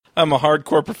I'm a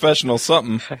hardcore professional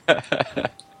something.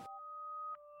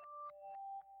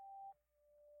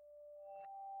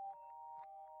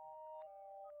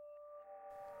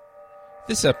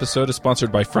 This episode is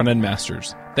sponsored by Front End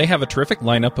Masters. They have a terrific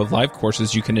lineup of live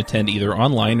courses you can attend either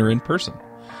online or in person.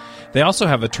 They also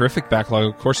have a terrific backlog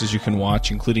of courses you can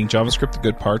watch, including JavaScript the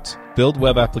Good Parts, Build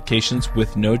Web Applications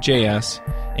with Node.js,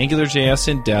 AngularJS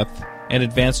in Depth, and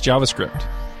Advanced JavaScript.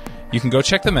 You can go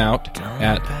check them out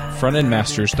at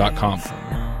frontendmasters.com.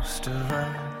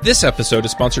 This episode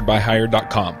is sponsored by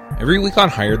Hired.com. Every week on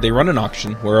Hired, they run an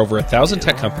auction where over 1,000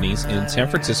 tech companies in San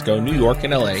Francisco, New York,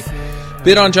 and LA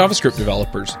bid on JavaScript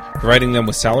developers, providing them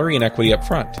with salary and equity up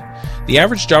front. The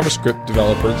average JavaScript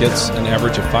developer gets an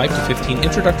average of 5 to 15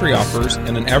 introductory offers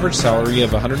and an average salary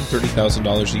of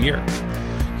 $130,000 a year.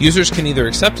 Users can either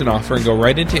accept an offer and go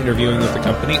right into interviewing with the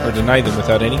company or deny them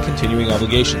without any continuing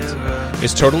obligations.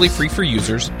 It's totally free for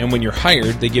users, and when you're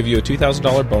hired, they give you a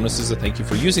 $2,000 bonus as a thank you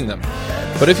for using them.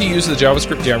 But if you use the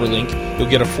JavaScript Jabber link, you'll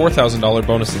get a $4,000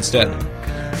 bonus instead.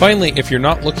 Finally, if you're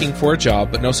not looking for a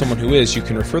job but know someone who is, you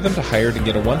can refer them to Hired and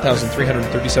get a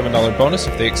 $1,337 bonus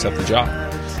if they accept the job.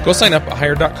 Go sign up at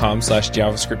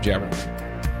hired.com/JavaScriptJabber.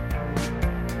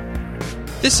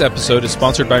 This episode is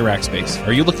sponsored by Rackspace.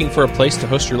 Are you looking for a place to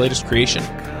host your latest creation?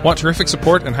 Want terrific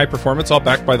support and high performance all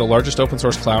backed by the largest open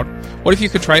source cloud? What if you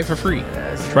could try it for free?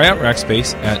 Try out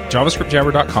Rackspace at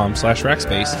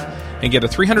javascriptjabber.com/Rackspace and get a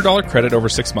 $300 credit over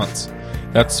 6 months.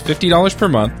 That's $50 per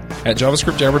month at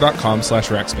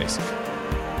javascriptjabber.com/Rackspace.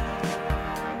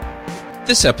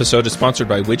 This episode is sponsored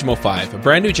by Wijmo 5, a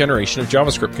brand new generation of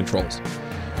JavaScript controls.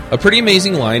 A pretty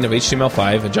amazing line of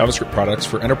HTML5 and JavaScript products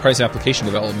for enterprise application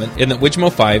development in that Wijmo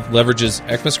 5 leverages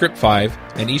ECMAScript 5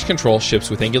 and each control ships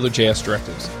with AngularJS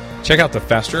directives. Check out the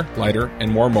faster, lighter, and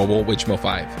more mobile Wijmo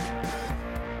 5.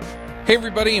 Hey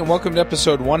everybody, and welcome to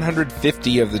episode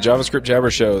 150 of the JavaScript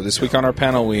Jabber Show. This week on our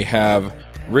panel we have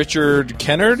Richard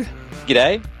Kennard.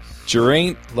 G'day.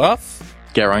 Geraint Luff.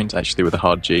 Geraint, actually with a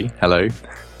hard G. Hello.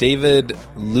 David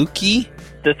Luecke.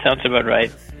 That sounds about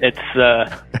right. It's the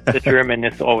German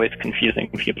is always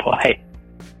confusing if you apply.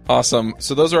 Awesome.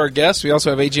 So those are our guests. We also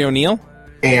have AJ O'Neill.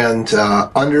 And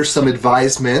under some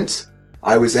advisement,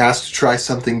 I was asked to try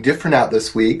something different out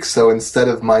this week. So instead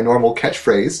of my normal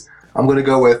catchphrase, I'm going to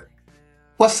go with,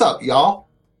 "What's up, y'all?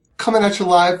 Coming at you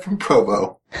live from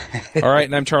Provo." All right,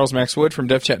 and I'm Charles Max Wood from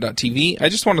devchat.tv. I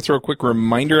just want to throw a quick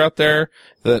reminder out there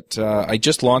that I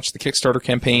just launched the Kickstarter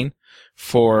campaign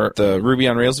for the Ruby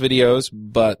on Rails videos,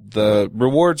 but the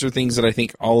rewards are things that I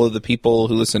think all of the people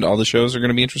who listen to all the shows are going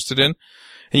to be interested in.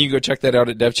 And you can go check that out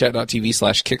at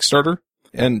devchat.tv/Kickstarter.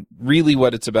 And really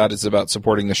what it's about is about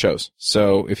supporting the shows.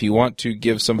 So if you want to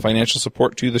give some financial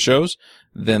support to the shows,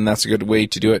 then that's a good way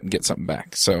to do it and get something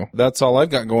back. So that's all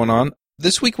I've got going on.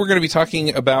 This week we're going to be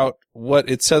talking about what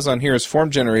it says on here as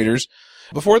form generators.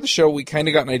 Before the show, we kind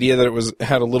of got an idea that it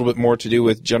had a little bit more to do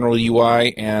with general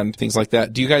UI and things like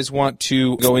that. Do you guys want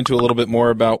to go into a little bit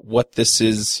more about what this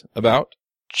is about?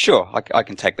 Sure, I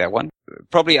can take that one.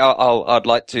 Probably I'd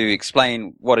like to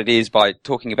explain what it is by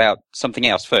talking about something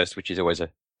else first, which is always a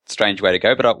strange way to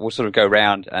go, but we'll sort of go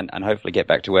around and hopefully get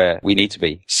back to where we need to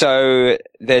be. So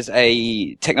there's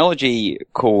a technology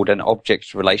called an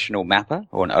object relational mapper,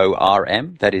 or an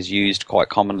ORM, that is used quite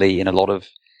commonly in a lot of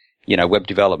web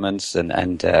developments and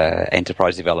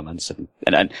enterprise developments, and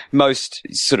most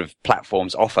sort of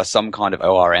platforms offer some kind of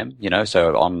ORM.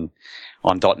 So on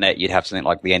 .NET you'd have something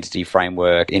like the Entity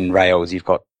Framework. In Rails you've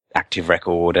got Active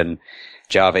Record, and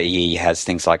Java EE has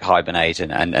things like Hibernate,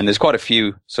 and there's quite a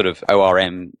few sort of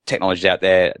ORM technologies out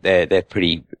there. They're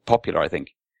pretty popular, I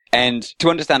think. And to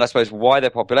understand, I suppose, why they're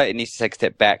popular, it needs to take a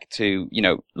step back to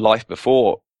life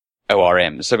before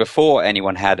ORM. So before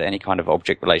anyone had any kind of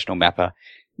object relational mapper,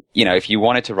 if you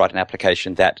wanted to write an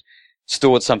application that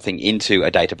stored something into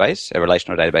a database, a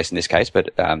relational database in this case, but,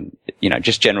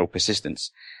 just general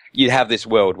persistence, you'd have this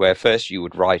world where first you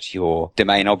would write your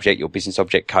domain object, your business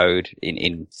object code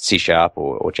in C#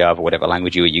 or Java, whatever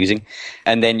language you were using.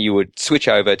 And then you would switch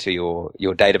over to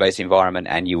your database environment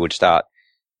and you would start,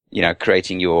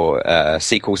 creating your,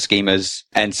 SQL schemas.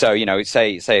 And so,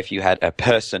 say if you had a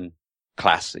person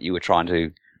class that you were trying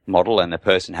to model and the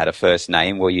person had a first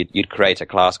name, well, you'd create a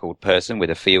class called person with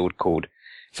a field called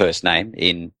first name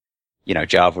in,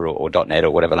 Java or .NET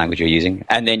or whatever language you're using.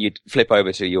 And then you'd flip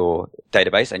over to your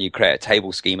database and you'd create a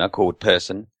table schema called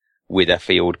person with a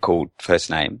field called first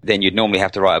name. Then you'd normally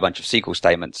have to write a bunch of SQL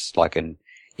statements like an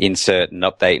insert and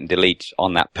update and delete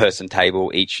on that person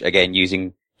table, each again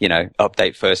using,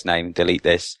 update first name, delete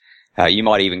this. You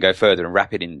might even go further and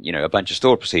wrap it in, a bunch of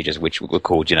stored procedures, which were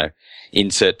called,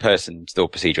 insert person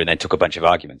stored procedure, and then took a bunch of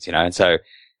arguments, and so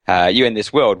you're in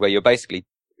this world where you're basically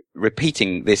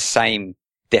repeating this same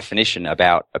definition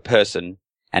about a person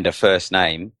and a first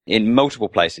name in multiple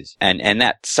places. And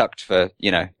that sucked for,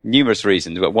 numerous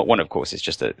reasons. But one, of course, is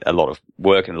just a lot of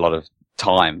work and a lot of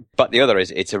time. But the other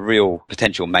is it's a real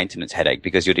potential maintenance headache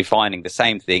because you're defining the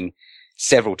same thing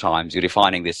several times. You're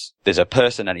defining this, there's a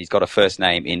person and he's got a first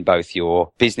name in both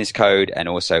your business code and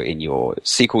also in your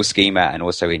SQL schema and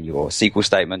also in your SQL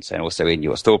statements and also in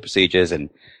your store procedures and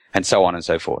so on and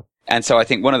so forth. And so I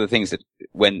think one of the things that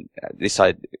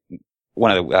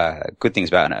one of the good things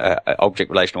about an object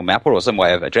relational mapper or some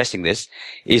way of addressing this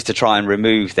is to try and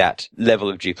remove that level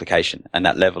of duplication and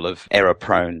that level of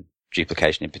error-prone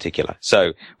duplication in particular.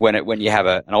 So when you have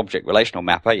an object relational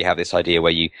mapper, you have this idea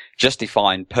where you just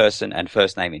define person and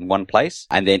first name in one place,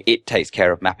 and then it takes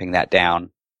care of mapping that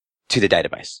down to the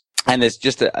database. And there's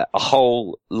just a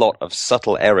whole lot of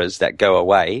subtle errors that go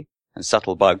away and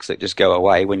subtle bugs that just go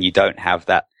away when you don't have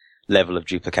that level of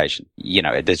duplication.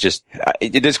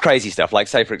 There's crazy stuff. Like,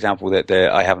 say, for example, that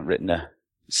I haven't written a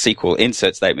SQL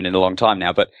insert statement in a long time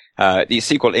now, but the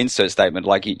SQL insert statement,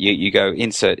 like you go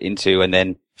insert into, and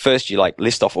then first you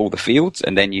list off all the fields,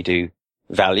 and then you do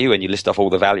value, and you list off all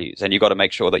the values, and you've got to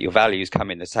make sure that your values come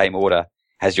in the same order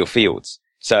as your fields.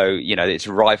 So, it's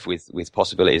rife with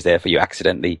possibilities there for you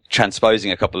accidentally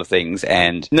transposing a couple of things,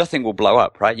 and nothing will blow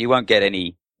up, right? You won't get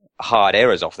any hard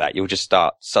errors off that. You'll just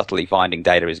start subtly finding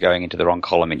data is going into the wrong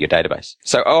column in your database.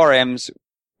 So ORMs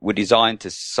were designed to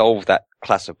solve that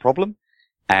class of problem.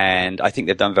 And I think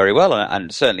they've done very well.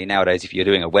 And certainly nowadays, if you're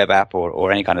doing a web app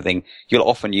or any kind of thing, you'll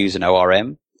often use an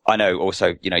ORM. I know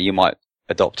also, you might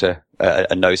adopt a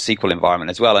NoSQL environment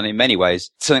as well. And in many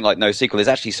ways, something like NoSQL is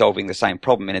actually solving the same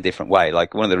problem in a different way.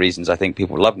 Like, one of the reasons I think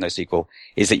people love NoSQL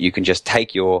is that you can just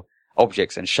take your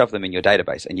objects and shove them in your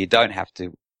database, and you don't have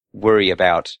to worry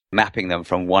about mapping them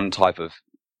from one type of,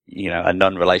 a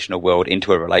non-relational world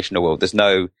into a relational world.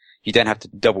 You don't have to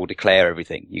double declare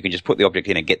everything. You can just put the object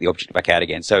in and get the object back out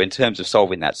again. So in terms of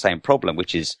solving that same problem,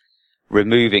 which is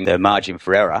removing the margin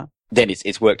for error, then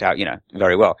it's worked out,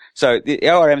 very well. So the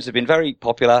ORMs have been very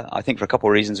popular, I think, for a couple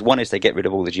of reasons. One is they get rid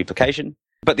of all the duplication.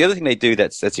 But the other thing they do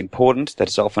that's important,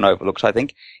 that's often overlooked, I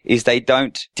think, is they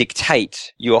don't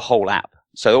dictate your whole app.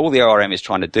 So all the ORM is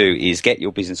trying to do is get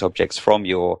your business objects from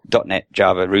your .NET,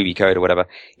 Java, Ruby code or whatever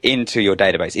into your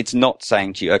database. It's not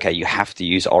saying to you, okay, you have to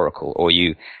use Oracle or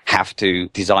you have to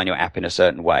design your app in a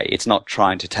certain way. It's not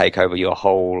trying to take over your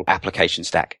whole application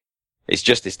stack. It's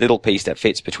just this little piece that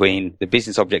fits between the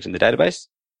business object and the database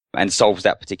and solves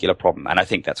that particular problem. And I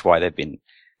think that's why they've been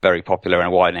very popular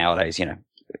and why nowadays,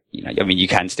 you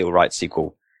can still write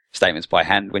SQL statements by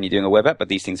hand when you're doing a web app, but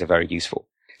these things are very useful.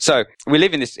 So we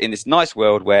live in this nice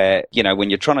world where,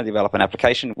 when you're trying to develop an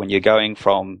application, when you're going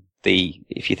from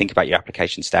if you think about your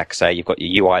application stack, say you've got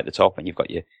your UI at the top and you've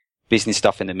got your business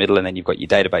stuff in the middle and then you've got your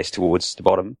database towards the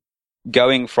bottom,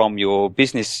 going from your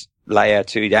business layer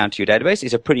down to your database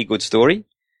is a pretty good story.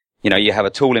 You have a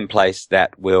tool in place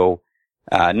that will,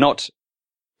 not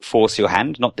force your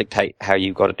hand, not dictate how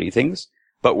you've got to do things,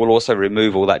 but will also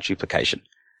remove all that duplication.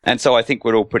 And so I think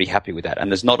we're all pretty happy with that. And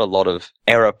there's not a lot of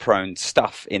error-prone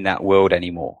stuff in that world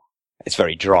anymore. It's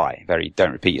very dry,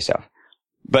 don't repeat yourself.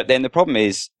 But then the problem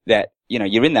is that,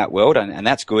 you're in that world and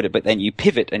that's good, but then you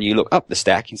pivot and you look up the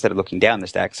stack instead of looking down the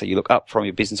stack. So you look up from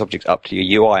your business objects up to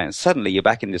your UI and suddenly you're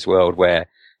back in this world where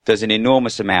there's an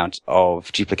enormous amount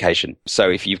of duplication.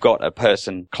 So if you've got a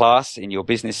person class in your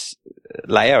business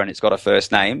layer and it's got a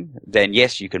first name, then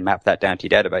yes, you can map that down to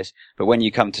your database. But when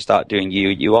you come to start doing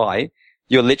UI,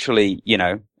 you're literally,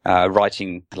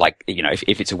 writing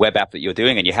if it's a web app that you're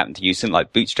doing and you happen to use something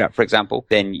like Bootstrap, for example,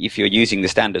 then if you're using the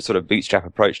standard sort of Bootstrap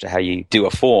approach to how you do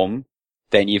a form,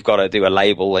 then you've got to do a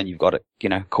label and you've got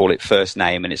to, call it first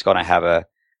name, and it's got to have a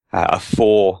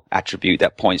for attribute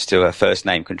that points to a first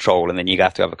name control. And then you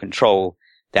have to have a control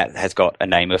that has got a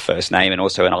name of first name and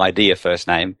also an ID of first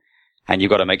name. And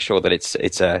you've got to make sure that it's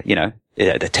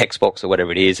the text box or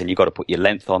whatever it is, and you've got to put your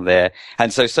length on there.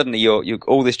 And so suddenly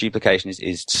all this duplication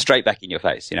is straight back in your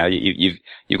face.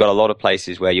 You've got a lot of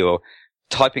places where you're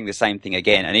typing the same thing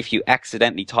again. And if you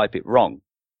accidentally type it wrong,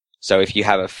 so if you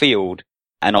have a field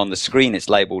and on the screen it's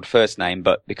labeled first name,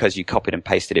 but because you copied and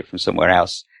pasted it from somewhere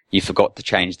else, you forgot to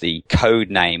change the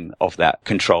code name of that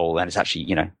control, and it's actually,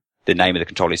 the name of the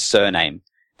control is surname,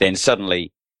 then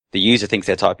suddenly the user thinks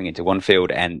they're typing into one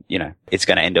field and, it's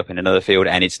going to end up in another field,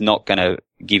 and it's not going to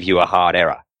give you a hard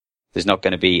error.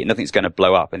 Nothing's going to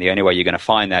blow up. And the only way you're going to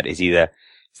find that is either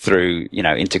through,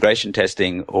 integration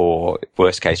testing or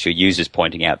worst case, your users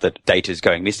pointing out that data's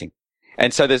going missing.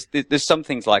 And so there's some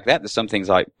things like that. There's some things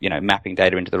like, mapping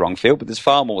data into the wrong field, but there's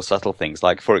far more subtle things.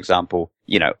 Like, for example,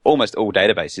 almost all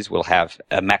databases will have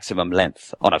a maximum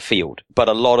length on a field, but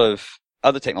a lot of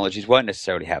other technologies won't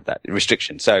necessarily have that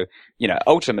restriction. So,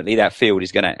 ultimately that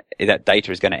that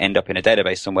data is going to end up in a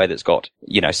database somewhere that's got,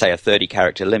 say a 30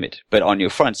 character limit. But on your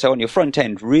front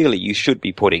end, really you should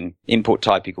be putting input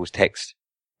type equals text,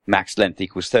 max length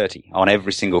equals 30 on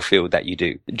every single field that you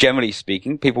do. Generally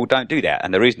speaking, people don't do that.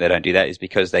 And the reason they don't do that is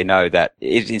because they know that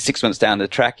in 6 months down the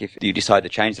track, if you decide to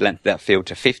change the length of that field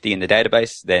to 50 in the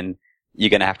database, then you're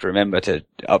going to have to remember to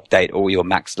update all your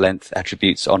max length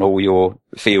attributes on all your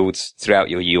fields throughout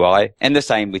your UI. And the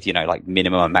same with, like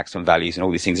minimum and maximum values and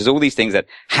all these things. There's all these things that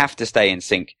have to stay in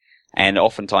sync. And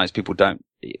oftentimes people don't,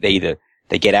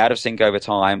 they get out of sync over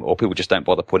time, or people just don't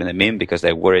bother putting them in because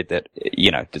they're worried that,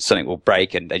 that something will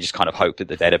break, and they just kind of hope that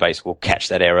the database will catch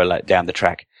that error down the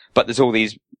track. But there's all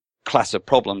these class of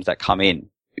problems that come in,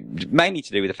 mainly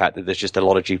to do with the fact that there's just a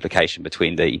lot of duplication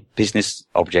between the business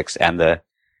objects and the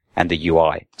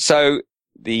UI. So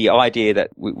the idea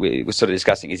that we were sort of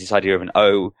discussing is this idea of an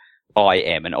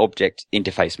OIM, an object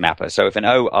interface mapper. So if an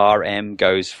ORM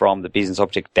goes from the business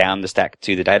object down the stack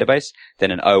to the database,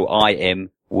 then an OIM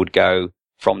would go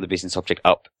from the business object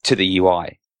up to the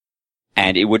UI.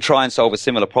 And it would try and solve a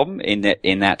similar problem in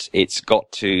that it's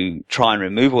got to try and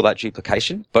remove all that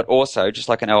duplication. But also, just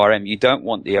like an ORM, you don't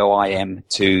want the OIM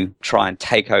to try and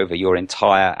take over your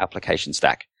entire application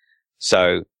stack.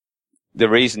 So the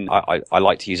reason I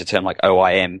like to use a term like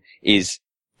OIM is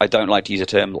I don't like to use a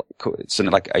term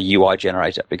something like a UI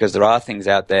generator, because there are things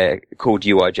out there called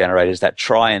UI generators that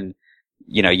try and,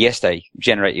 yes, they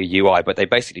generate your UI, but they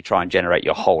basically try and generate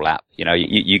your whole app.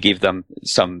 You give them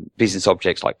some business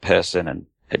objects like person and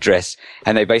address,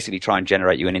 and they basically try and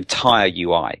generate you an entire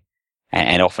UI.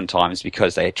 And oftentimes,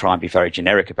 because they try and be very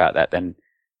generic about that, then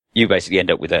you basically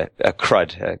end up with a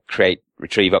CRUD, a create,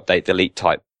 retrieve, update, delete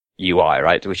type UI,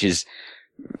 right? Which is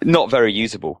not very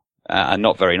usable, and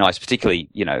not very nice, particularly,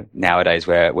 nowadays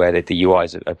where the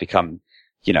UIs have become,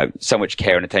 so much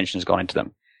care and attention has gone into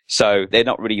them. So they're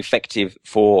not really effective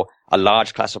for a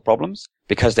large class of problems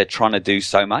because they're trying to do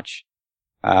so much.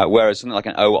 Whereas something like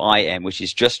an OIM, which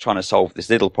is just trying to solve this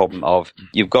little problem of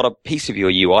you've got a piece of your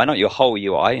UI, not your whole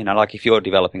UI. Like if you're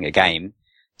developing a game,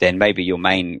 then maybe your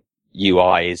main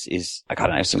UI is like, I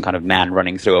don't know, some kind of man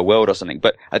running through a world or something.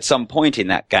 But at some point in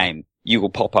that game, you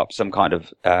will pop up some kind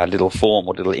of little form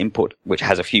or little input which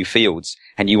has a few fields,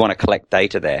 and you want to collect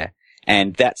data there.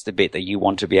 And that's the bit that you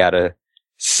want to be able to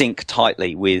sync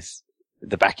tightly with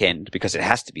the back end, because it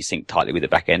has to be synced tightly with the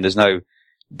back end. There's no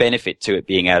benefit to it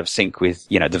being out of sync with,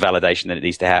 the validation that it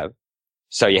needs to have.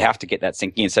 So you have to get that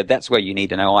syncing in. So that's where you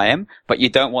need an OIM, but you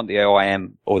don't want the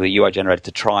OIM or the UI generator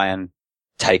to try and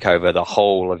take over the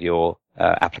whole of your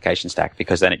application stack,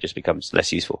 because then it just becomes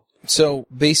less useful. So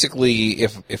basically,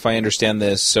 if I understand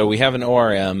this, so we have an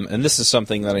ORM, and this is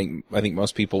something that I think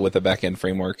most people with a back-end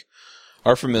framework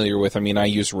are familiar with. I mean, I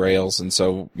use Rails, and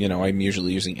so, I'm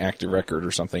usually using Active Record or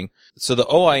something. So the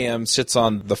OIM sits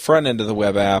on the front end of the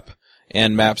web app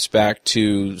and maps back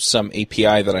to some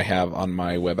API that I have on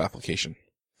my web application.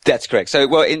 That's correct. So,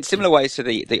 well, in similar ways to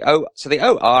the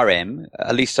ORM,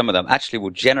 at least some of them actually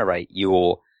will generate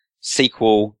your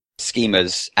SQL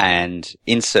schemas and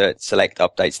insert, select,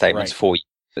 update statements for you.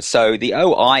 So the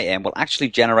OIM will actually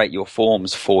generate your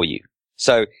forms for you.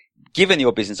 So given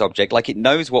your business object, like it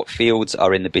knows what fields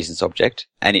are in the business object,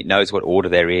 and it knows what order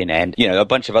they're in, and, a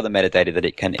bunch of other metadata that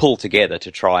it can pull together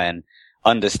to try and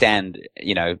understand,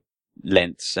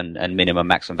 lengths and minimum,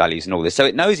 maximum values and all this. So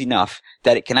it knows enough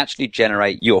that it can actually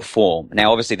generate your form.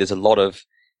 Now, obviously, there's a lot of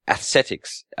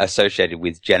aesthetics associated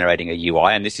with generating a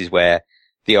UI, and this is where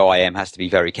the OIM has to be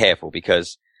very careful,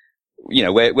 because,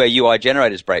 where UI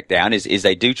generators break down is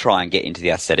they do try and get into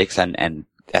the aesthetics, and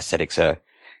aesthetics are,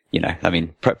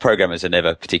 programmers are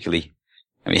never particularly,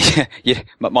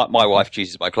 my wife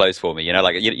chooses my clothes for me, you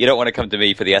don't want to come to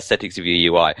me for the aesthetics of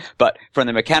your UI, but from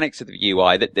the mechanics of the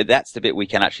UI, that's the bit we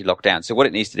can actually lock down. So what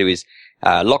it needs to do is,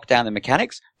 lock down the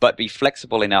mechanics, but be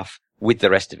flexible enough with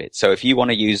the rest of it. So if you want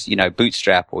to use,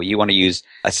 Bootstrap, or you want to use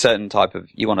a certain type of,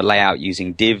 you want to lay out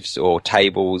using divs or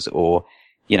tables or,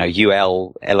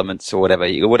 UL elements or whatever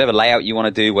layout you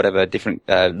want to do, whatever different,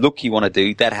 look you want to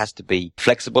do, that has to be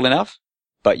flexible enough.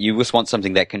 But you just want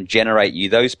something that can generate you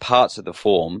those parts of the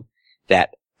form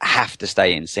that have to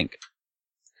stay in sync.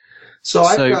 So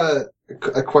I've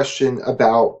got a question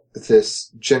about this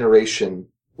generation,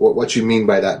 what you mean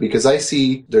by that, because I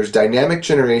see there's dynamic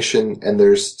generation and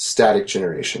there's static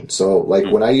generation. So like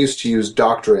when I used to use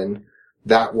Doctrine,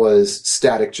 that was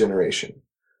static generation.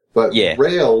 But Yeah.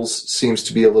 Rails seems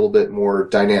to be a little bit more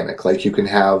dynamic. Like you can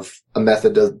have a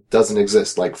method that doesn't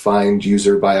exist, like find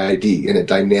user by ID, and it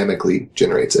dynamically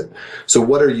generates it. So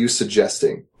what are you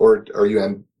suggesting? Or are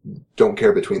you don't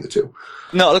care between the two?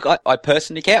 No, look, I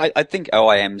personally care. I think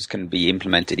OIMs can be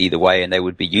implemented either way, and they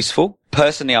would be useful.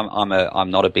 Personally,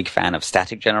 I'm not a big fan of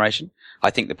static generation. I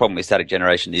think the problem with static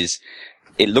generation is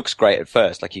it looks great at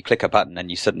first. Like you click a button and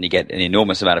you suddenly get an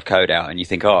enormous amount of code out, and you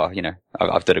think, oh, you know,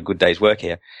 I've done a good day's work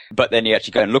here. But then you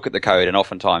actually go and look at the code, and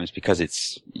oftentimes because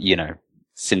it's, you know,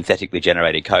 synthetically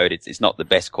generated code, it's not the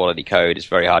best quality code. It's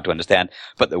very hard to understand.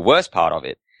 But the worst part of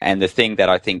it, and the thing that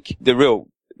I think the real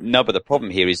nub of the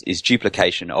problem here is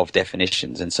duplication of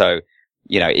definitions. And so,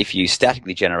 you know, if you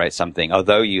statically generate something,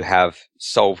 although you have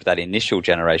solved that initial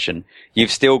generation,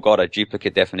 you've still got a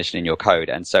duplicate definition in your code.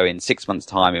 And so in 6 months'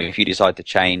 time, if you decide to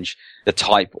change the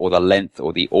type or the length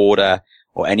or the order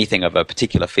or anything of a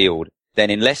particular field, then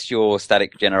unless your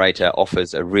static generator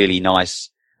offers a really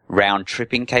nice round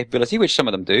tripping capability, which some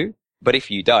of them do, but if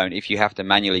you don't, if you have to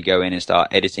manually go in and start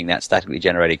editing that statically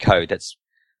generated code,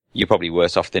 you're probably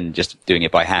worse off than just doing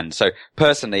it by hand. So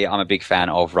personally, I'm a big fan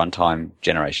of runtime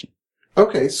generation.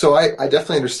 Okay, so I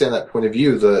definitely understand that point of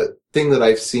view. The thing that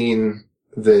I've seen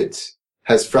that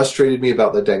has frustrated me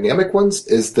about the dynamic ones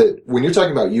is that when you're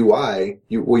talking about UI,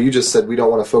 you just said we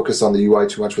don't want to focus on the UI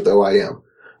too much with OIM,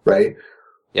 right?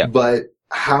 Yeah. But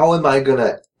how am I going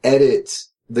to edit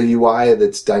the UI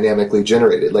that's dynamically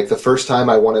generated? Like the first time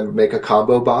I want to make a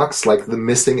combo box, like the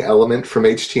missing element from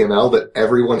HTML that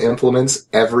everyone implements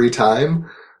every time,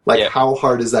 like how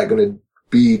hard is that going to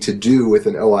be to do with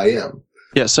an OIM?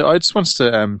 Yeah, so I just wanted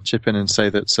to chip in and say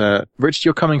that, Rich,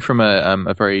 you're coming from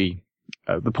a very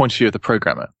the point of view of the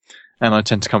programmer, and I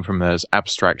tend to come from an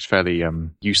abstract, fairly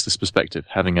useless perspective,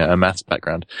 having a maths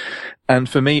background. And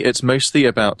for me, it's mostly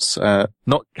about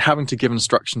not having to give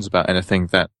instructions about anything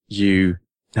that you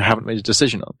haven't made a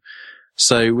decision on.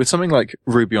 So with something like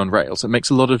Ruby on Rails, it makes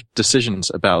a lot of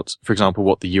decisions about, for example,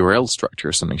 what the URL structure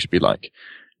of something should be like,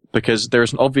 because there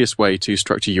is an obvious way to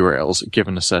structure URLs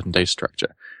given a certain data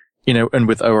structure. You know, and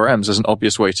with ORMs, there's an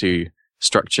obvious way to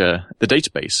structure the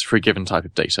database for a given type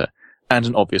of data and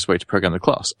an obvious way to program the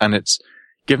class. And it's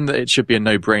given that it should be a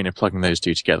no-brainer plugging those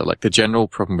two together. Like the general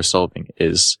problem we're solving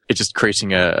is it's just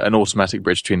creating an automatic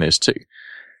bridge between those two.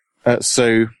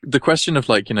 So the question of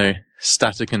like, you know,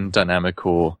 static and dynamic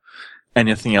or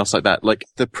anything else like that, like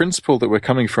the principle that we're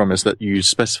coming from is that you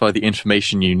specify the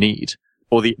information you need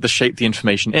or the shape the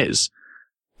information is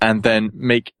and then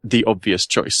make the obvious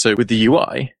choice. So with the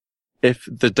UI, if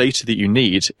the data that you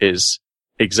need is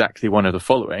exactly one of the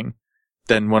following,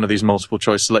 then one of these multiple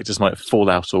choice selectors might fall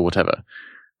out or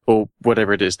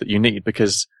whatever it is that you need,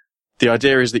 because the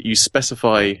idea is that you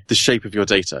specify the shape of your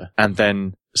data and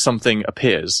then something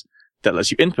appears that lets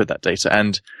you input that data.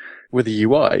 And with a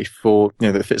UI for, you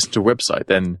know, that fits into a website,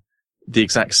 then the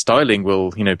exact styling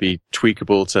will, you know, be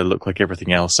tweakable to look like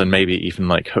everything else and maybe even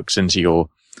like hooks into your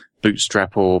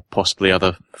Bootstrap or possibly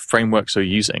other frameworks you're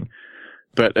using.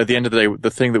 But at the end of the day, the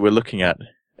thing that we're looking at,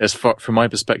 as far from my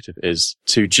perspective, is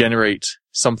to generate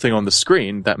something on the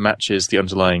screen that matches the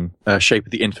underlying shape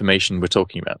of the information we're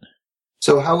talking about.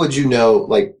 So how would you know,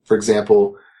 like, for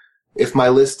example, if my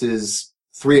list is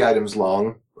 3 items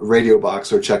long, a radio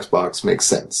box or check box makes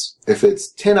sense. If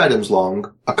it's 10 items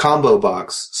long, a combo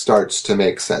box starts to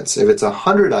make sense. If it's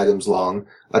 100 items long,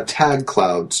 a tag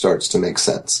cloud starts to make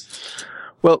sense.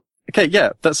 Well, okay,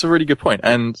 yeah, that's a really good point.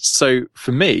 And so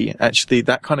for me, actually,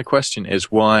 that kind of question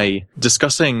is why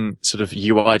discussing sort of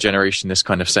UI generation in this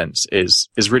kind of sense is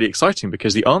really exciting,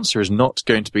 because the answer is not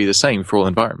going to be the same for all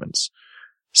environments.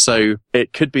 So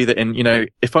it could be that in, you know,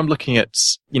 if I'm looking at,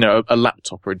 you know, a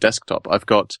laptop or a desktop, I've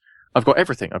got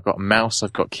everything. I've got a mouse,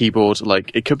 I've got keyboard.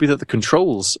 Like, it could be that the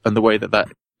controls and the way that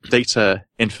data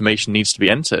information needs to be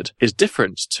entered is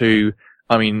different to,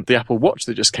 I mean, the Apple Watch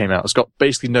that just came out has got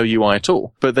basically no UI at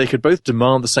all, but they could both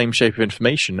demand the same shape of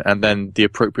information and then the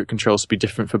appropriate controls to be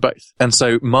different for both. And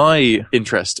so my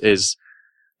interest is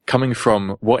coming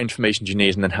from what information do you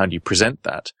need and then how do you present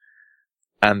that?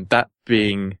 And that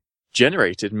being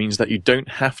generated means that you don't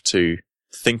have to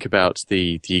think about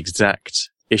the exact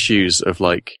issues of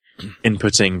like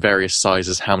inputting various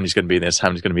sizes, how many's going to be this, how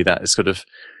many's going to be that. It's sort of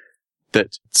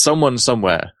that someone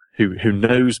somewhere who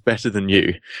knows better than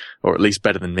you, or at least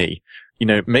better than me, you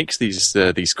know, makes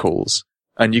these calls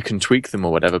and you can tweak them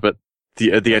or whatever. But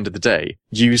at the end of the day,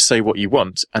 you say what you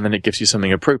want and then it gives you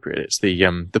something appropriate. It's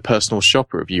the personal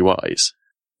shopper of UIs.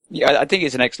 Yeah, I think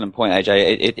it's an excellent point,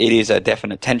 AJ. It is a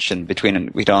definite tension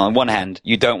between, on one hand,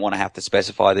 you don't want to have to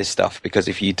specify this stuff because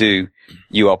if you do,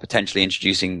 you are potentially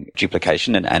introducing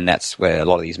duplication and that's where a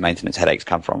lot of these maintenance headaches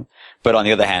come from. But on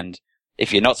the other hand,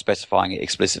 if you're not specifying it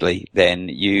explicitly, then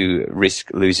you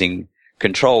risk losing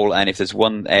control. And if there's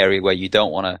one area where you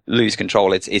don't want to lose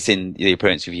control, it's in the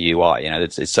appearance of your UI.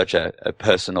 It's such a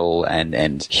personal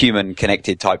and human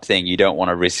connected type thing. You don't want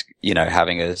to risk,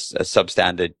 having a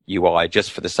substandard UI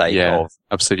just for the sake of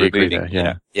absolutely removing,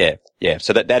 agree there, yeah.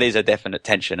 So that is a definite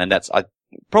tension. And that's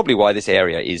probably why this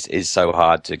area is so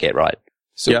hard to get right.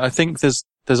 So I think there's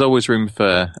always room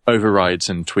for overrides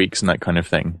and tweaks and that kind of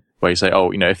thing where you say,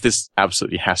 if this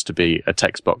absolutely has to be a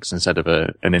text box instead of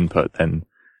an input, then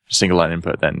single line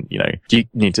input, then, you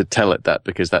need to tell it that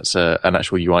because that's an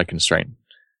actual UI constraint.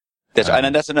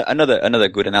 And that's another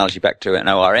good analogy back to an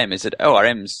ORM is that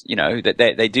ORMs,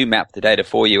 that they do map the data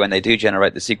for you and they do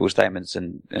generate the SQL statements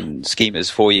and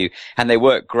schemas for you and they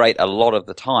work great a lot of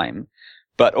the time,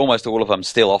 but almost all of them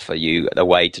still offer you a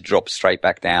way to drop straight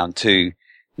back down to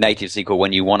native SQL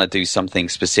when you want to do something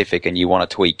specific and you want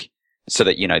to tweak so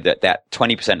that, that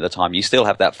 20% of the time you still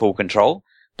have that full control.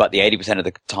 But the 80% of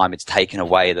the time it's taken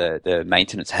away the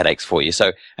maintenance headaches for you.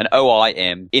 So an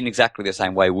OIM in exactly the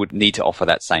same way would need to offer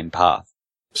that same path.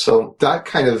 So that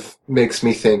kind of makes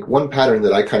me think one pattern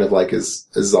that I kind of like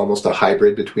is almost a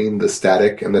hybrid between the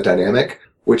static and the dynamic,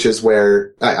 which is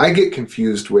where I get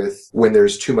confused with when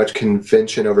there's too much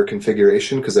convention over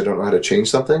configuration because I don't know how to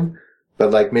change something.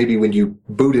 But like maybe when you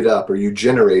boot it up or you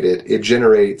generate it, it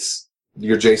generates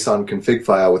your JSON config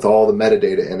file with all the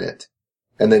metadata in it.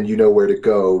 And then you know where to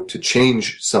go to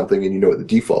change something and you know what the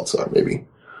defaults are, maybe.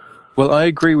 Well, I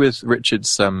agree with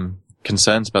Richard's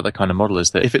concerns about that kind of model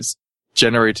is that if it's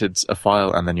generated a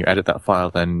file and then you edit that file,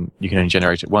 then you can only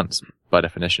generate it once by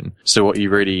definition. So what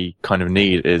you really kind of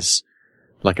need is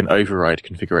like an override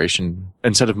configuration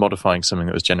instead of modifying something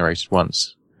that was generated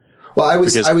once. Well, I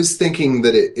was thinking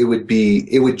that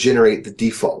it would generate the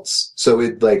defaults. So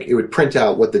it would print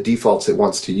out what the defaults it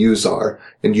wants to use are,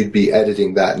 and you'd be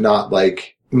editing that, not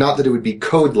that it would be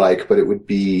code-like, but it would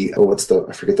be,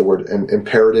 I forget the word, an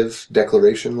imperative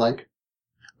declaration-like.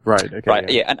 Right. Okay. Right.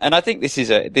 Yeah. And I think this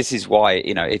is why,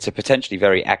 it's a potentially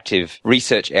very active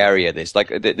research area.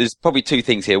 There's probably two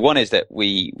things here. One is that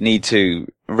we need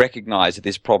to recognize that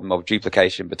this problem of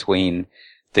duplication between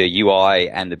the UI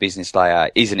and the business layer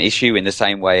is an issue in the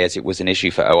same way as it was an issue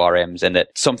for ORMs and that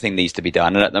something needs to be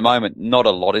done. And at the moment, not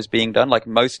a lot is being done. Like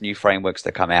most new frameworks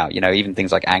that come out, even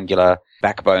things like Angular,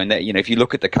 Backbone, that, if you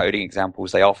look at the coding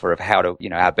examples they offer of how to,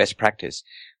 our best practice,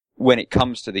 when it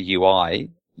comes to the UI,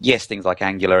 yes, things like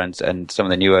Angular and some of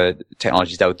the newer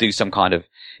technologies, they'll do some kind of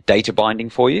data binding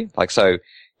for you. Like, so,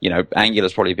 Angular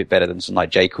is probably a bit better than something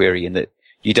like jQuery in that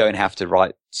you don't have to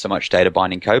write so much data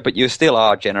binding code, but you still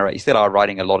are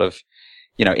writing a lot of,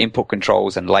 input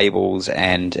controls and labels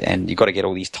and you've got to get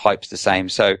all these types the same.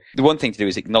 So the one thing to do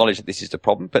is acknowledge that this is the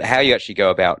problem, but how you actually go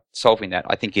about solving that,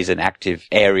 I think is an active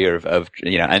area of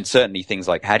and certainly things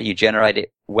like how do you generate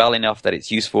it well enough that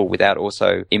it's useful without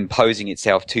also imposing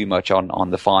itself too much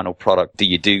on the final product. Do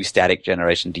you do static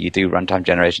generation? Do you do runtime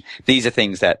generation? These are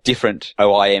things that different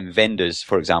OIM vendors,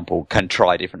 for example, can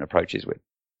try different approaches with.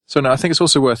 So now I think it's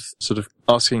also worth sort of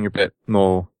asking a bit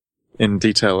more in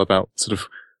detail about sort of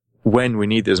when we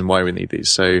need these and why we need these.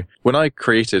 So when I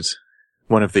created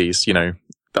one of these,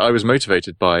 I was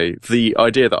motivated by the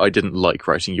idea that I didn't like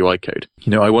writing UI code.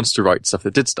 I wanted to write stuff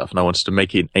that did stuff and I wanted to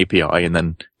make it an API and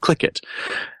then click it.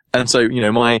 And so,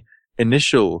 my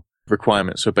initial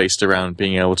requirements were based around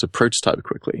being able to prototype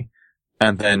quickly.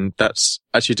 And then that's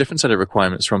actually a different set of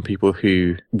requirements from people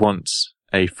who want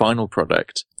a final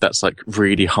product that's like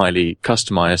really highly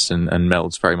customized and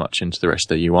melds very much into the rest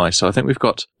of the UI. So I think we've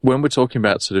got, when we're talking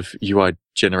about sort of UI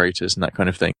generators and that kind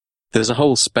of thing, there's a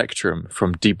whole spectrum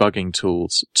from debugging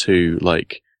tools to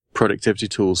like productivity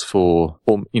tools for,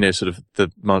 or, sort of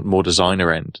the more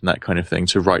designer end and that kind of thing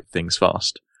to write things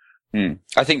fast.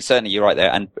 I think certainly you're right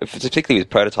there. And particularly with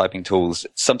prototyping tools,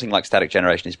 something like static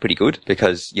generation is pretty good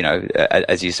because,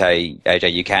 as you say,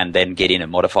 AJ, you can then get in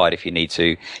and modify it if you need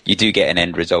to. You do get an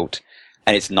end result.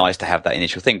 And it's nice to have that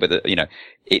initial thing. But,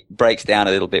 it breaks down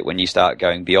a little bit when you start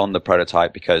going beyond the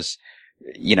prototype because,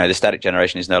 the static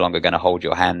generation is no longer going to hold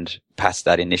your hand past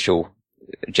that initial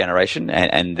generation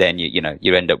and then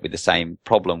you end up with the same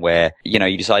problem where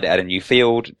you decide to add a new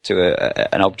field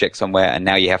to an object somewhere and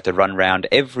now you have to run around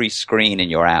every screen in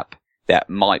your app that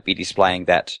might be displaying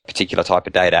that particular type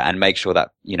of data, and make sure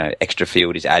that, extra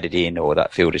field is added in or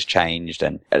that field is changed.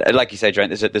 And like you say,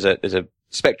 Geraint, there's a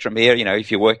spectrum here.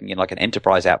 If you're working in like an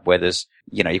enterprise app where there's,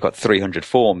 you've got 300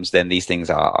 forms, then these things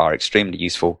are extremely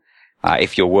useful.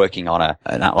 If you're working on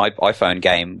an iPhone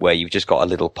game where you've just got a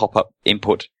little pop-up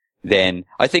input, then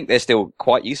I think they're still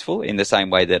quite useful in the same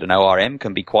way that an ORM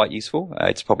can be quite useful.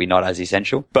 It's probably not as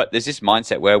essential, but there's this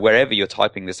mindset where wherever you're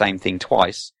typing the same thing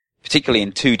twice, particularly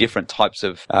in two different types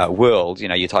of worlds,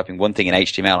 you're typing one thing in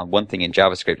HTML and one thing in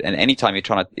JavaScript, and anytime you're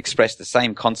trying to express the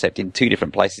same concept in two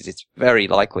different places, it's very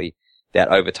likely that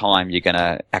over time you're going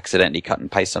to accidentally cut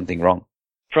and paste something wrong.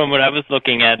 From what I was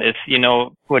looking at is,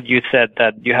 what you said,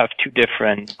 that you have two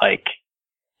different,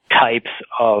 types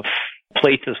of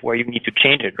places where you need to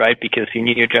change it, right? Because you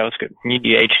need your JavaScript, you need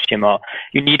your HTML,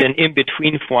 you need an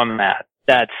in-between format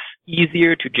that's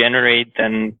easier to generate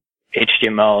than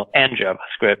HTML and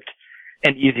JavaScript,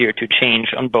 and easier to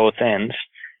change on both ends.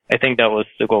 I think that was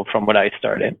the goal from what I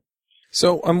started.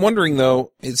 So I'm wondering,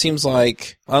 though, it seems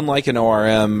like, unlike an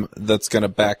ORM that's going to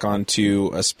back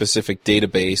onto a specific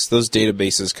database, those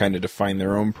databases kind of define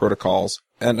their own protocols.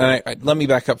 And let me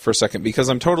back up for a second, because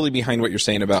I'm totally behind what you're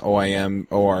saying about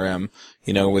ORM,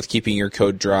 with keeping your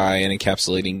code dry and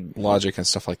encapsulating logic and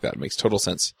stuff like that. It makes total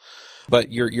sense.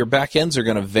 But your backends are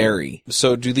going to vary.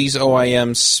 So do these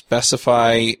OIMs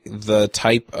specify the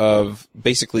type of,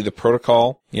 basically the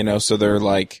protocol? So they're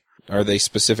like, are they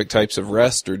specific types of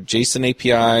REST or JSON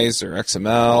APIs or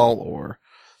XML or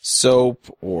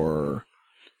SOAP or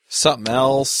something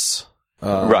else?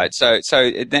 Right. So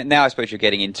now I suppose you're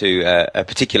getting into a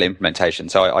particular implementation.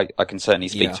 So I can certainly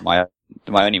speak to my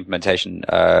own implementation,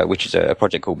 which is a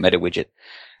project called MetaWidget.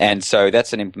 And so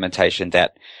that's an implementation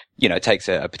that, takes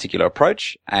a particular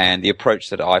approach. And the approach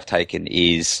that I've taken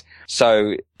is,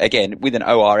 so again, with an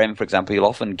ORM, for example, you'll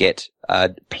often get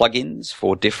plugins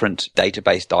for different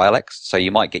database dialects. So you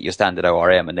might get your standard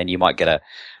ORM, and then you might get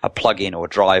a plugin or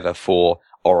driver for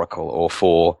Oracle or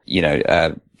for,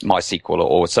 MySQL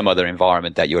or some other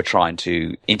environment that you're trying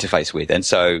to interface with. And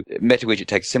so MetaWidget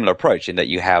takes a similar approach in that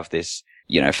you have this,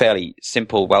 fairly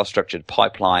simple, well-structured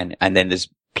pipeline, and then there's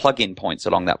plug-in points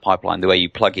along that pipeline, the way you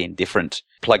plug in different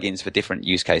plugins for different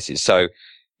use cases. So,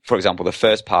 for example, the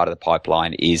first part of the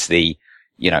pipeline is the,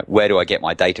 where do I get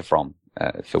my data from?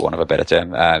 For want of a better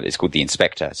term, it's called the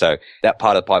inspector. So that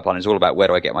part of the pipeline is all about where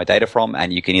do I get my data from?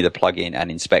 And you can either plug in an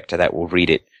inspector that will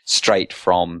read it straight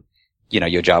from,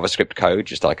 your JavaScript code,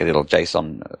 just like a little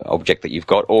JSON object that you've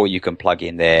got, or you can plug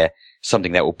in there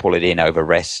something that will pull it in over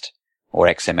REST or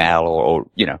XML or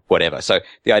whatever. So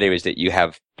the idea is that you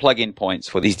have plug-in points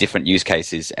for these different use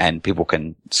cases, and people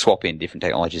can swap in different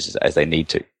technologies as they need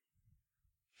to.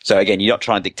 So again, you're not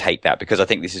trying to dictate that, because I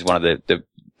think this is one of the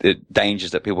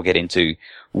dangers that people get into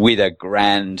with a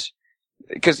grand,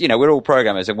 because, we're all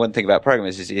programmers, and one thing about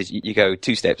programmers is you go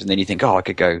 2 steps and then you think, I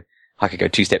could go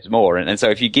 2 steps more. And so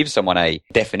if you give someone a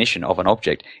definition of an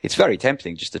object, it's very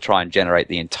tempting just to try and generate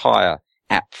the entire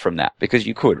app from that, because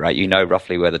you could, right?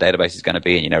 Roughly where the database is going to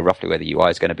be, and roughly where the UI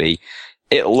is going to be.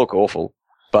 It'll look awful,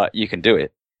 but you can do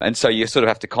it. And so you sort of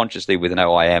have to consciously, with an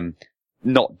OIM,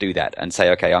 not do that and say,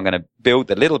 okay, I'm going to build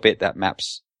the little bit that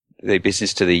maps the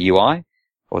business to the UI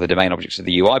or the domain objects to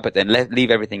the UI, but then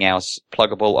leave everything else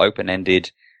pluggable,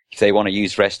 open-ended. If they want to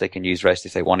use REST, they can use REST.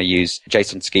 If they want to use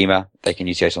JSON schema, they can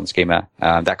use JSON schema,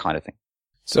 that kind of thing.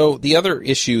 So the other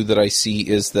issue that I see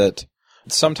is that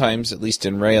sometimes, at least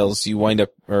in Rails, you wind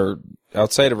up, or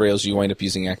outside of Rails, you wind up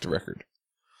using Active Record.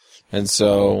 And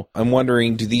so I'm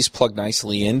wondering, do these plug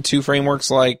nicely into frameworks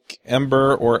like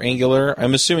Ember or Angular?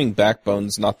 I'm assuming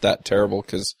Backbone's not that terrible,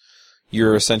 because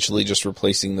you're essentially just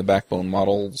replacing the Backbone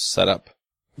model setup.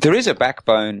 There is a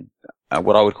Backbone,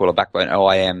 what I would call a Backbone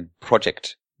OIM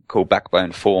project called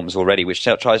Backbone Forms already, which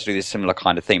tries to do this similar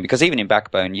kind of thing, because even in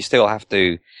Backbone, you still have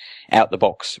to, out the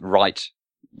box, write,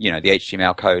 the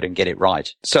HTML code and get it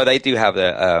right. So they do have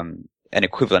an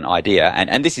equivalent idea,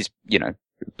 and this is,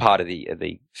 part of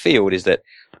the field, is that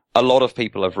a lot of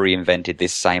people have reinvented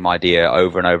this same idea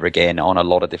over and over again on a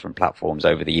lot of different platforms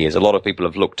over the years. A lot of people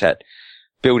have looked at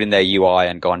building their UI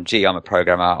and gone, gee, I'm a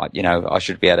programmer, I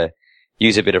should be able to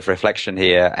use a bit of reflection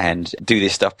here and do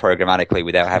this stuff programmatically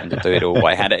without having to do it all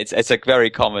by hand. It's a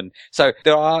very common. So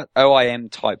there are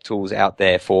OIM type tools out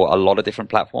there for a lot of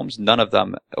different platforms. None of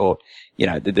them, or,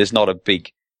 there's not a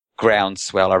big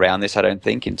groundswell around this, I don't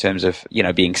think, in terms of,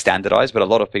 being standardized, but a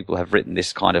lot of people have written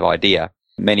this kind of idea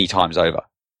many times over.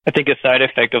 I think a side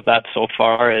effect of that so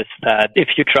far is that if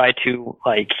you try to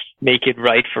make it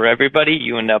right for everybody,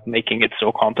 you end up making it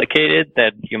so complicated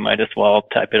that you might as well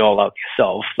type it all out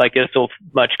yourself. There's so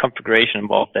much configuration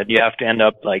involved that you have to end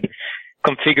up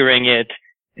configuring it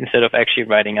instead of actually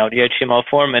writing out the HTML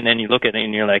form, and then you look at it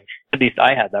and you're like, at least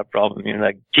I had that problem. You're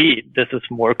like, gee, this is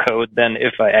more code than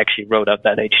if I actually wrote out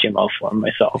that HTML form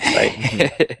myself,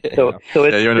 right? So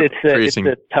it's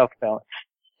a tough balance.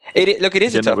 It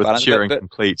is a tough balance, but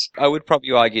complete. I would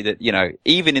probably argue that,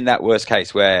 even in that worst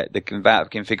case where the amount of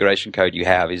configuration code you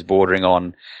have is bordering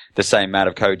on the same amount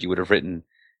of code you would have written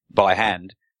by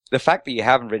hand, the fact that you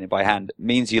haven't written it by hand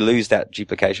means you lose that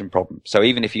duplication problem. So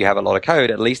even if you have a lot of code,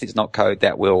 at least it's not code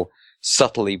that will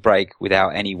subtly break without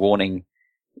any warning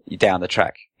down the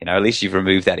track. At least you've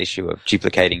removed that issue of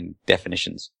duplicating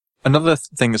definitions. Another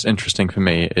thing that's interesting for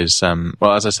me is,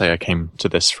 as I say, I came to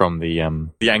this from the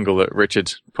angle that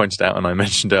Richard pointed out and I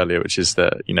mentioned earlier, which is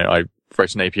that, I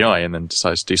wrote an API and then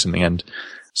decided to do something.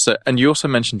 And you also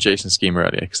mentioned JSON schema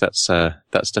earlier, because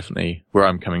that's definitely where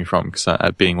I'm coming from, because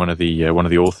being one of the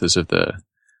authors of the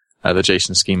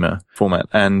JSON schema format.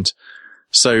 And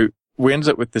so we ended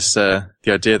up with this, the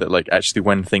idea that like actually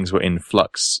when things were in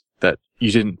flux, that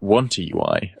you didn't want a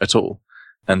UI at all.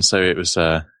 And so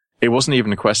it wasn't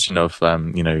even a question of,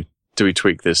 do we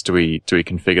tweak this? Do we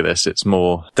configure this? It's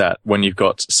more that when you've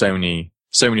got so many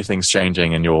things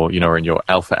changing and you're, in your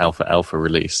alpha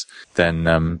release, then,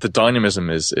 the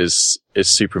dynamism is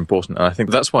super important. And I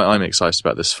think that's why I'm excited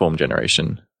about this form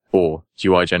generation or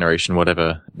UI generation,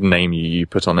 whatever name you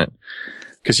put on it.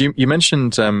 Cause you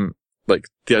mentioned,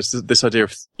 this idea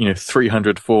of,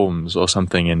 300 forms or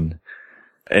something in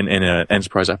an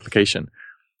enterprise application.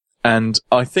 And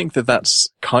I think that that's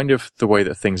kind of the way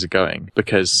that things are going,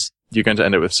 because you're going to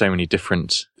end up with so many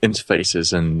different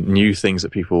interfaces and new things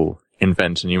that people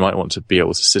invent, and you might want to be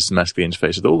able to systematically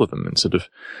interface with all of them, and so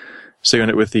you end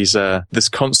up with this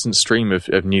constant stream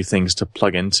of new things to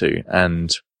plug into,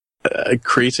 and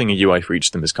creating a UI for each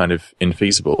of them is kind of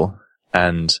infeasible.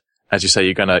 And as you say,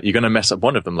 you're gonna mess up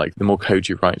one of them. Like the more code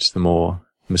you write, the more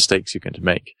mistakes you're going to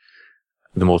make,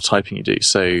 the more typing you do.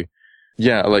 So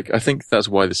yeah, I think that's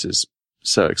why this is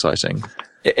so exciting.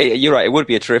 You're right. It would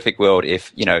be a terrific world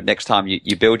if, next time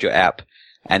you build your app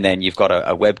and then you've got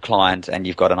a web client and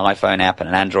you've got an iPhone app and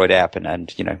an Android app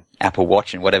and Apple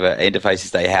Watch and whatever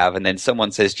interfaces they have. And then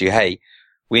someone says to you, hey,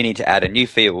 we need to add a new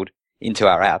field into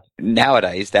our app.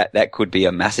 Nowadays, that could be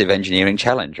a massive engineering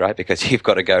challenge, right? Because you've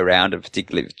got to go around and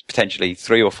potentially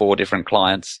 3 or 4 different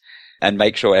clients and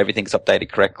make sure everything's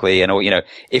updated correctly. And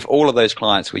if all of those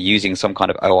clients were using some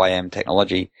kind of OIM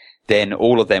technology, then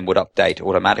all of them would update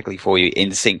automatically for you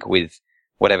in sync with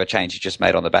whatever change you just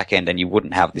made on the back end, and you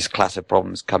wouldn't have this class of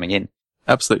problems coming in.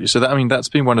 Absolutely. So that's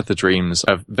been one of the dreams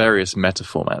of various meta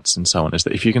formats and so on, is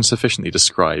that if you can sufficiently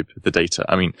describe the data,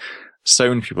 so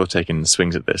many people have taken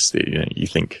swings at this that, you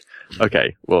think,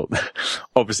 okay, well,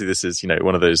 obviously this is,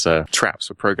 one of those traps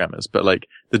for programmers, but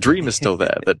the dream is still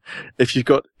there that if you've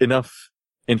got enough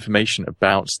information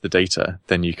about the data,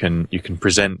 then you can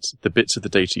present the bits of the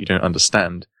data you don't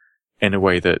understand in a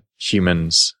way that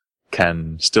humans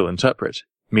can still interpret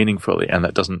meaningfully and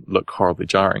that doesn't look horribly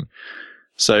jarring.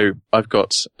 So I've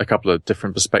got a couple of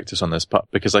different perspectives on this part,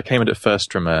 because I came at it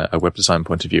first from a web design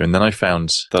point of view, and then I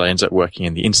found that I ended up working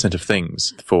in the Internet of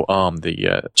Things for ARM,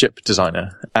 the chip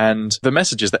designer. And the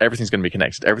message is that everything's going to be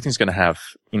connected. Everything's going to have,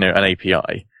 an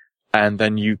API. And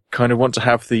then you kind of want to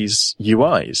have these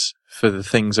UIs for the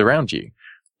things around you.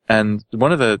 And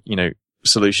one of the,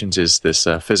 solutions is this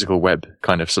physical web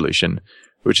kind of solution,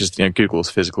 which is, Google's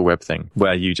physical web thing,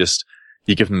 where you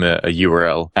give them a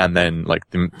URL and then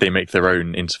they make their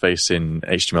own interface in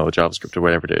HTML or JavaScript or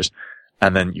whatever it is.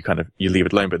 And then you leave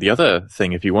it alone. But the other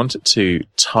thing, if you want it to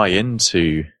tie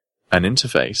into an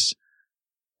interface,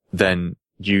 then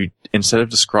you, instead of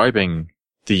describing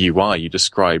the UI, you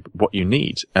describe what you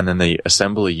need, and then they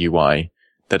assemble a UI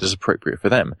that is appropriate for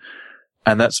them.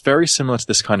 And that's very similar to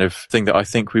this kind of thing that I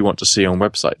think we want to see on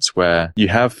websites, where you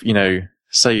have,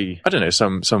 say, I don't know,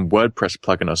 some WordPress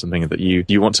plugin or something that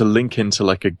you want to link into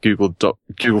a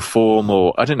Google form,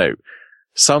 or I don't know,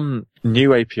 some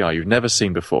new API you've never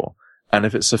seen before. And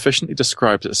if it sufficiently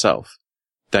describes itself,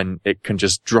 then it can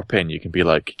just drop in. You can be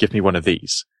like, give me one of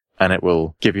these, and it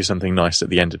will give you something nice at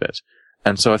the end of it.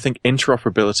 And so I think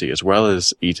interoperability as well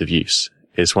as ease of use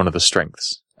is one of the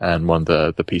strengths and one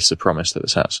of the pieces of promise that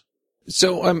this has.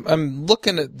 So I'm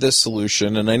looking at this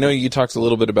solution, and I know you talked a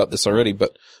little bit about this already,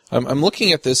 but I'm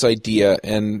looking at this idea,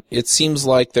 and it seems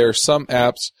like there are some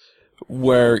apps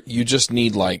where you just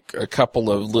need a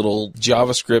couple of little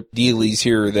JavaScript dealies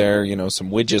here or there,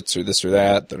 some widgets or this or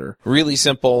that are really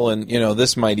simple, and,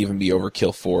 this might even be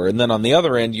overkill for. And then on the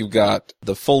other end, you've got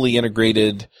the fully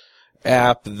integrated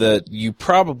app that you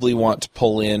probably want to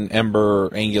pull in Ember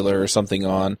or Angular or something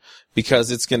on,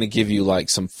 because it's going to give you like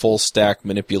some full stack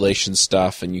manipulation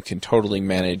stuff, and you can totally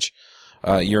manage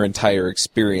your entire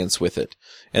experience with it.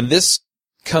 And this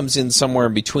comes in somewhere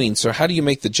in between. So how do you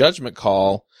make the judgment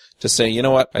call to say, you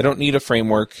know what, I don't need a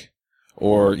framework,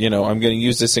 or, you know, I'm going to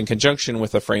use this in conjunction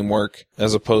with a framework,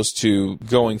 as opposed to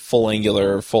going full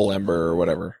Angular or full Ember or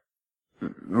whatever?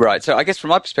 Right. So I guess from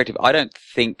my perspective, I don't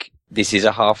think this is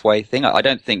a halfway thing. I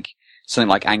don't think something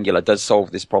like Angular does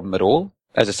solve this problem at all.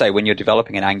 As I say, when you're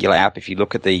developing an Angular app, if you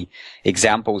look at the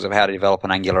examples of how to develop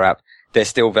an Angular app, they're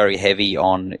still very heavy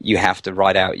on you have to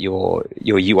write out your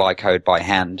UI code by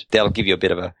hand. They'll give you a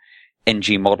bit of a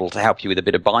ng model to help you with a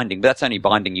bit of binding, but that's only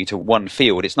binding you to one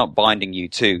field. It's not binding you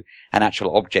to an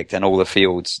actual object and all the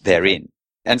fields therein.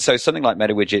 And so something like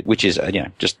MetaWidget, which is,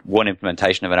 just one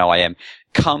implementation of an OIM,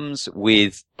 comes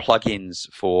with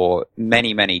plugins for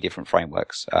many, many different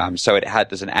frameworks. So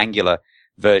there's an Angular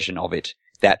version of it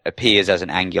that appears as an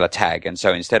Angular tag. And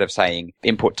so instead of saying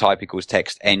input type equals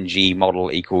text ng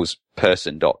model equals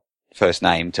person dot first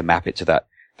name to map it to that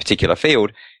particular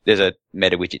field, there's a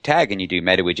MetaWidget tag, and you do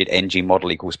MetaWidget ng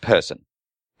model equals person.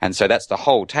 And so that's the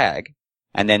whole tag.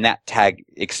 And then that tag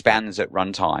expands at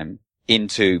runtime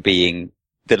into being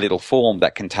the little form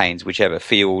that contains whichever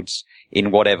fields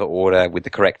in whatever order with the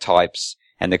correct types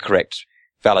and the correct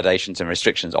validations and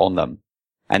restrictions on them.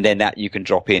 And then that you can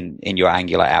drop in your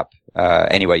Angular app,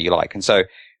 any way you like. And so,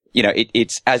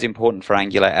 it's as important for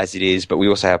Angular as it is, but we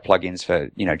also have plugins for,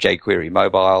 jQuery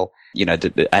mobile,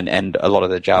 and a lot of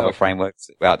the Java frameworks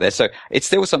out there. So it's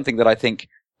still something that I think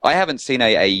I haven't seen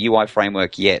a UI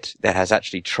framework yet that has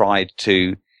actually tried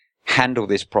to handle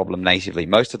this problem natively.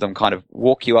 Most of them kind of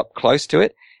walk you up close to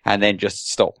it and then just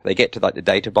stop. They get to like the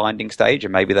data binding stage,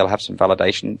 and maybe they'll have some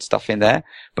validation stuff in there,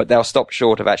 but they'll stop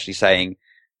short of actually saying,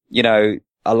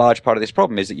 a large part of this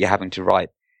problem is that you're having to write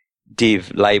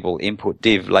div label input,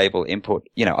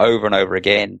 over and over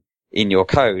again in your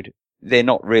code. They're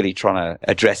not really trying to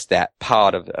address that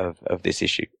part of this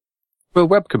issue. Well,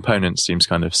 web components seems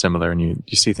kind of similar, and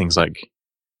you see things like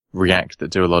React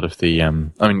that do a lot of the,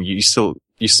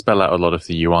 you spell out a lot of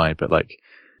the UI, but like,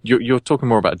 you're talking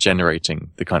more about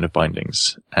generating the kind of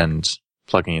bindings and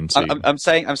plugging into. I'm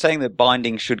saying that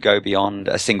binding should go beyond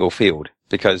a single field,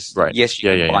 because yes, you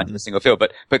can bind in a single field,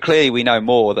 but clearly we know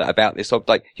more about this.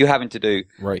 Like, you're having to do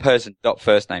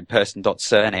person.firstname,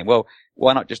 person.surname. Well,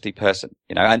 why not just do person?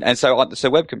 And so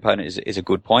web component is a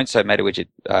good point. So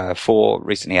MetaWidget 4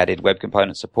 recently added web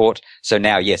component support. So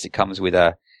now, yes, it comes with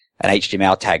an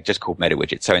HTML tag just called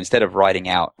MetaWidget. So instead of writing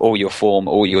out all your form,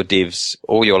 all your divs,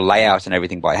 all your layout and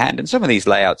everything by hand, and some of these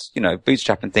layouts,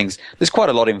 Bootstrap and things, there's quite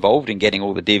a lot involved in getting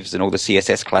all the divs and all the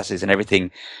CSS classes and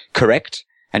everything correct.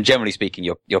 And generally speaking,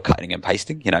 you're cutting and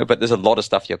pasting, but there's a lot of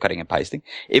stuff you're cutting and pasting.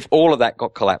 If all of that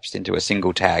got collapsed into a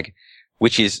single tag,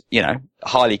 which is,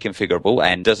 highly configurable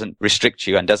and doesn't restrict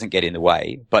you and doesn't get in the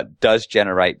way, but does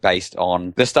generate based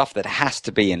on the stuff that has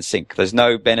to be in sync. There's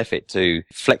no benefit to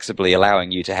flexibly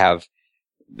allowing you to have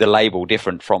the label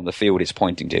different from the field it's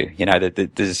pointing to.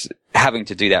 There's having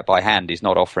to do that by hand is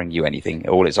not offering you anything.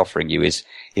 All it's offering you is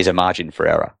a margin for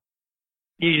error.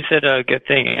 You said a good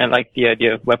thing. I like the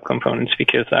idea of web components,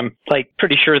 because I'm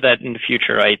pretty sure that in the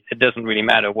future, right, it doesn't really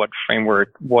matter what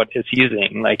framework, what it's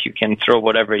using. Like, you can throw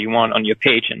whatever you want on your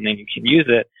page and then you can use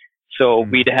it. So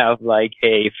we'd have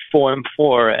a form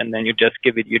for, and then you just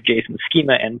give it your JSON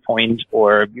schema endpoint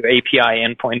or your API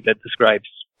endpoint that describes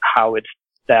how its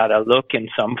data look in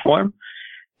some form.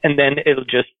 And then it'll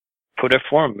just put a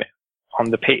form on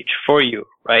the page for you,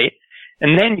 right?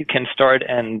 And then you can start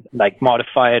and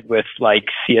modify it with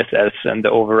CSS and the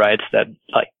overrides that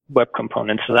web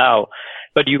components allow.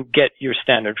 But you get your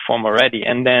standard form already.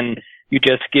 And then you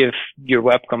just give your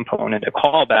web component a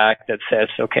callback that says,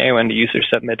 okay, when the user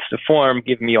submits the form,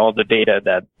 give me all the data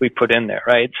that we put in there,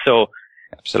 right? So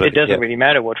absolutely, it doesn't really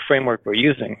matter what framework we're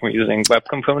using. We're using web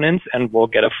components, and we'll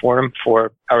get a form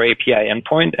for our API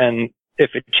endpoint. And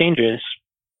if it changes,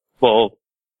 we'll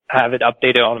have it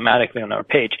updated automatically on our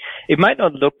page. It might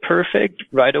not look perfect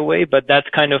right away, but that's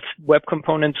kind of, web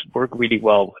components work really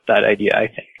well with that idea, I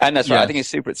think. And that's right. I think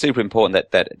it's super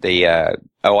important that the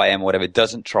OIM or whatever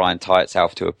doesn't try and tie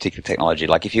itself to a particular technology.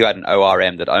 Like, if you had an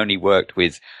ORM that only worked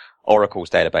with Oracle's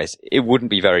database, it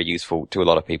wouldn't be very useful to a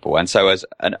lot of people. And so as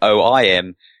an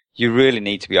OIM, you really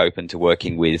need to be open to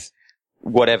working with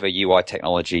whatever UI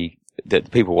technology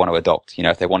that people want to adopt.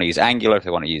 If they want to use Angular, if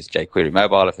they want to use jQuery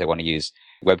mobile, if they want to use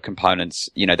web components,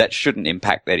 that shouldn't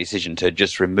impact their decision to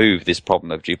just remove this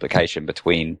problem of duplication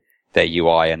between their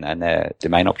UI and their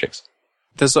domain objects.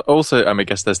 There's also, I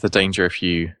guess there's the danger if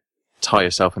you tie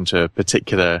yourself into a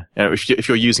particular, if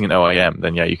you're using an OIM,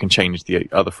 then yeah, you can change the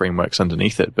other frameworks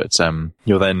underneath it, but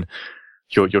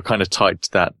you're kind of tied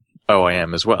to that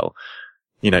OIM as well.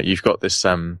 You've got this,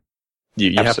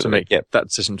 you have to make that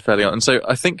decision fairly on. And so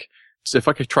I think, if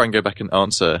I could try and go back and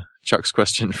answer Chuck's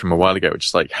question from a while ago, which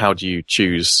is like, how do you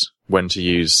choose when to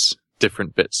use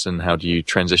different bits and how do you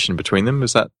transition between them?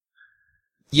 Is that?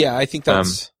 Yeah, I think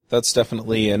that's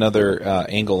definitely another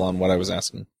angle on what I was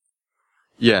asking.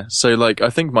 Yeah, so I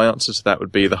think my answer to that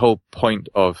would be the whole point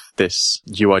of this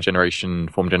UI generation,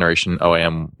 form generation,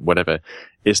 OIM, whatever,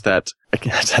 is that, I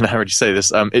don't know how to say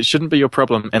this, it shouldn't be your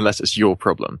problem unless it's your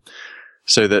problem.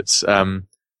 So that's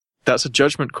a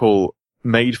judgment call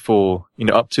made for,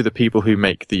 up to the people who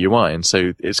make the UI. And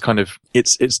so it's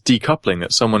it's decoupling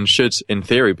that someone should, in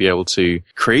theory, be able to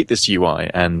create this UI.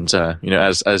 And,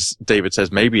 as David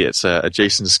says, maybe it's a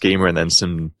JSON schema and then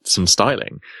some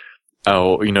styling.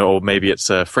 Or maybe it's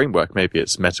a framework, maybe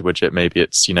it's meta widget, maybe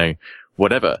it's,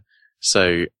 whatever.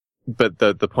 So, but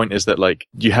the point is that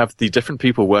you have the different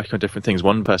people working on different things.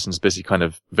 One person's busy kind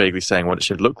of vaguely saying what it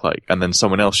should look like, and then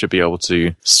someone else should be able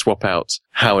to swap out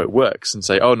how it works and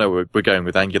say, oh no, we're going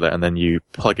with Angular, and then you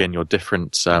plug in your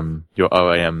different, your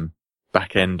OIM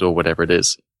backend or whatever it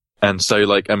is. And so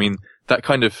that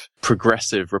kind of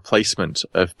progressive replacement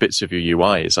of bits of your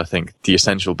UI is, I think, the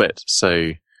essential bit.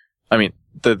 So,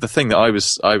 the thing that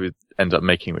I would end up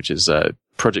making, which is a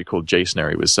project called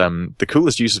JSONary, was the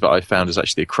coolest use of it I found is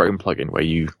actually a Chrome plugin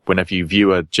where whenever you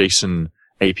view a JSON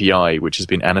API which has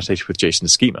been annotated with JSON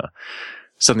schema,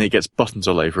 suddenly it gets buttons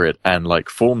all over it and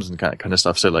forms and kind of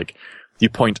stuff. So you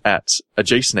point at a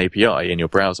JSON API in your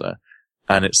browser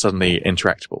and it's suddenly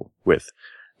interactable with.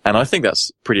 And I think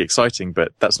that's pretty exciting,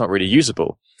 but that's not really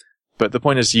usable. But the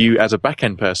point is, you as a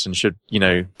backend person should,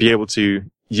 be able to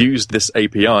use this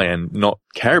API and not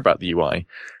care about the UI.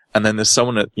 And then there's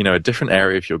someone at, a different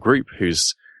area of your group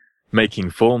who's making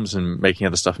forms and making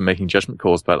other stuff and making judgment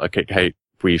calls about, okay, hey,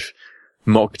 we've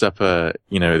mocked up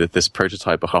this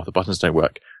prototype, but half the buttons don't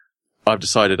work. I've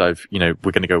decided we're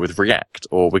going to go with React,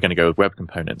 or we're going to go with web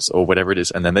components, or whatever it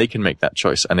is. And then they can make that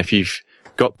choice. And if you've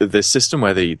got this system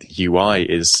where the UI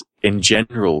is in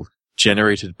general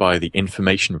generated by the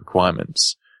information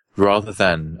requirements, rather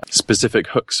than specific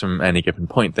hooks from any given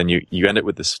point, then you end up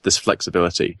with this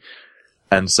flexibility.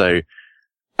 And so,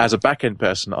 as a back-end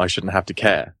person, I shouldn't have to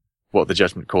care what the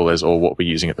judgment call is or what we're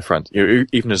using at the front.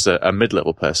 Even as a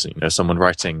mid-level person, someone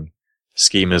writing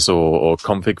schemas or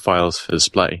config files for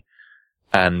display.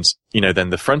 And, then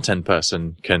the front-end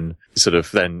person can sort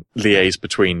of then liaise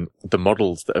between the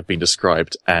models that have been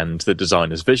described and the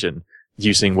designer's vision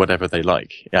using whatever they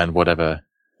like and whatever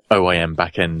OIM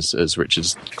backends, as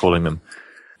Richard's calling them.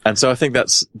 And so I think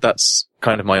that's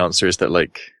kind of my answer, is that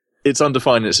it's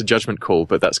undefined, it's a judgment call,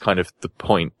 but that's kind of the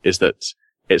point, is that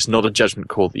it's not a judgment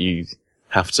call that you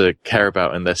have to care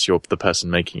about unless you're the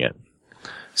person making it.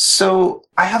 So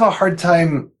I have a hard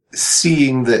time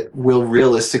seeing that we'll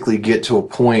realistically get to a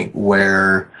point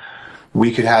where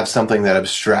we could have something that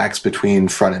abstracts between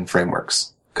front-end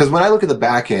frameworks. Because when I look at the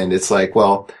back end, it's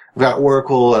well, I've got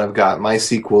Oracle and I've got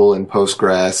MySQL and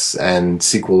Postgres and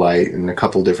SQLite and a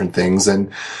couple different things.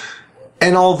 And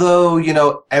although,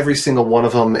 every single one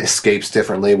of them escapes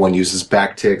differently, one uses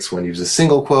backticks, one uses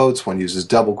single quotes, one uses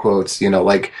double quotes,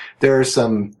 there are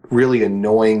some really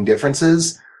annoying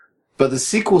differences, but the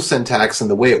SQL syntax and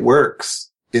the way it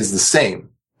works is the same.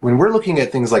 When we're looking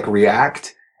at things like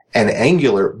React and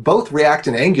Angular, both React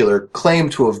and Angular claim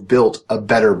to have built a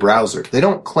better browser. They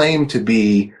don't claim to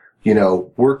be,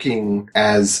 working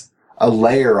as a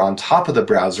layer on top of the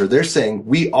browser. They're saying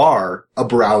we are a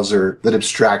browser that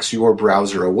abstracts your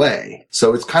browser away.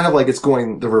 So it's kind of it's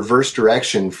going the reverse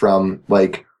direction from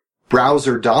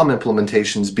browser DOM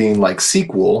implementations being like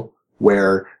SQL,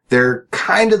 where they're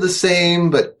kind of the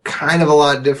same, but kind of a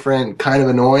lot different, kind of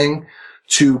annoying,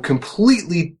 to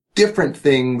completely different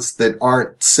things that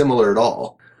aren't similar at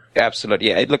all. Absolutely.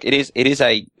 Yeah. Look, it is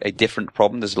a different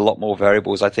problem. There's a lot more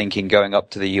variables, I think, in going up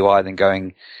to the UI than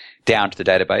going down to the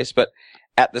database. But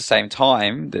at the same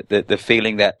time, the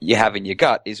feeling that you have in your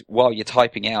gut is, while you're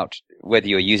typing out, whether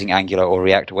you're using Angular or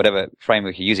React or whatever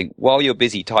framework you're using, while you're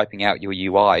busy typing out your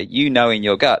UI, in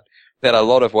your gut that a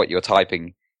lot of what you're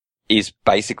typing is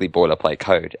basically boilerplate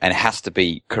code and has to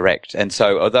be correct. And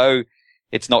so, although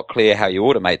it's not clear how you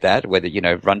automate that, whether,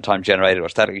 runtime generated or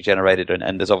statically generated,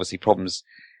 and there's obviously problems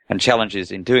and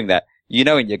challenges in doing that,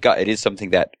 in your gut it is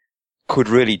something that could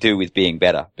really do with being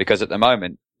better. Because at the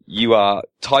moment, you are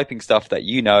typing stuff that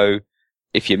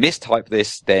if you mistype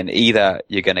this, then either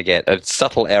you're going to get a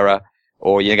subtle error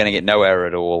or you're going to get no error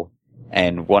at all,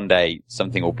 and one day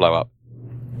something will blow up.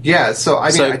 Yeah, so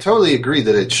I totally agree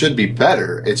that it should be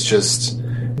better. It's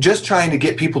just trying to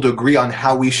get people to agree on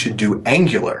how we should do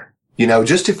Angular. You know,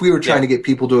 just if we were trying to get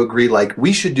people to agree, like,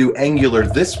 we should do Angular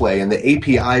this way and the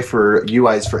API for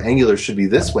UIs for Angular should be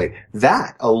this way,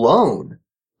 that alone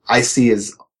I see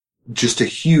as just a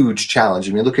huge challenge.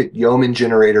 I mean, look at Yeoman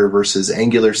Generator versus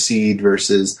Angular Seed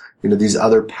versus, these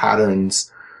other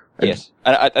patterns. Yes.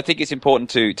 And I think it's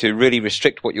important to really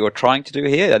restrict what you're trying to do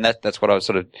here. And that's what I was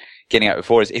sort of getting at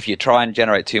before, is if you try and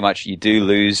generate too much, you do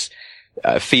lose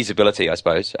feasibility, I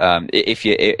suppose.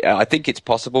 I think it's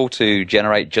possible to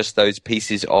generate just those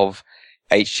pieces of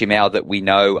HTML that we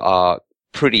know are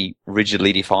pretty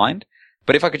rigidly defined.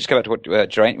 But if I could just go back to what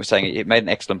Geraint was saying, it made an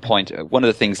excellent point. One of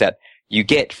the things that you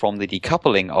get from the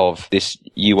decoupling of this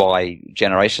UI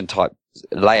generation type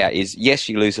layer is, yes,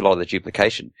 you lose a lot of the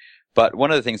duplication. But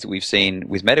one of the things that we've seen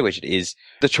with MetaWidget is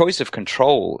the choice of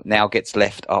control now gets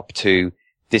left up to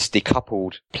this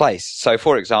decoupled place. So,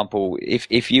 for example,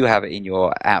 if you have it in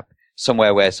your app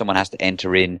somewhere where someone has to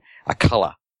enter in a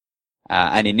color,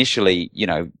 and initially,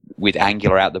 with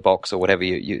Angular out the box or whatever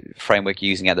you framework you're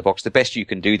using out the box, the best you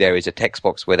can do there is a text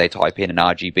box where they type in an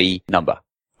RGB number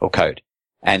or code.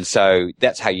 And so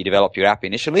that's how you develop your app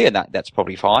initially, and that's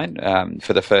probably fine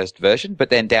for the first version. But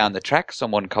then down the track,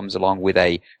 someone comes along with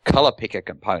a color picker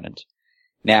component.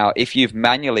 Now, if you've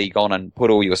manually gone and put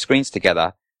all your screens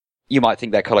together, you might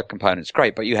think that color component's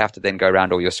great, but you have to then go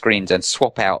around all your screens and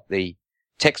swap out the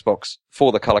text box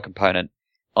for the color component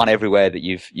on everywhere that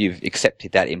you've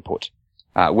accepted that input.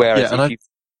 Whereas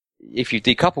if you've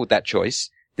decoupled that choice,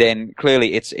 then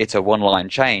clearly it's a one-line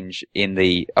change in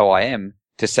the OIM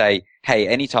to say, hey,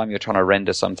 anytime you're trying to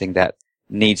render something that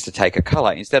needs to take a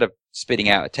color, instead of spitting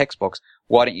out a text box,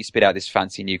 why don't you spit out this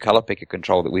fancy new color picker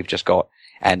control that we've just got,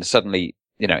 and suddenly,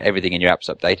 everything in your app's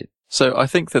updated. So I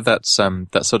think that's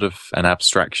sort of an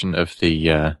abstraction of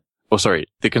the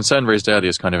concern raised earlier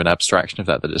is kind of an abstraction of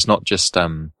that it's not just,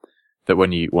 that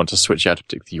when you want to switch out a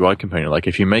particular UI component, like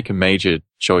if you make a major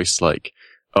choice like,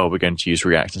 oh, we're going to use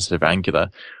React instead of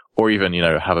Angular, or even,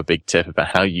 have a big tip about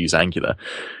how you use Angular,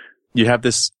 you have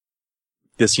this,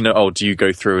 do you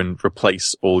go through and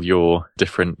replace all your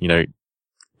different,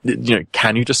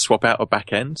 can you just swap out a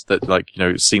back end that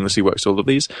seamlessly works all of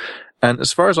these? And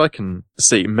as far as I can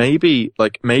see, maybe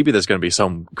there's going to be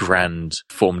some grand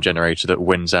form generator that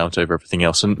wins out over everything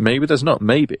else. And maybe there's not.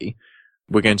 Maybe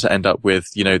we're going to end up with,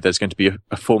 there's going to be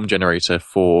a form generator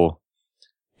for,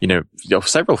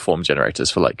 several form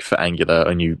generators for Angular,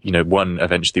 and one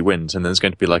eventually wins, and then there's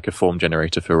going to be a form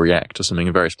generator for React or something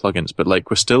in various plugins. But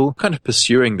we're still kind of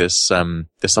pursuing this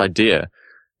idea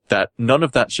that none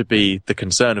of that should be the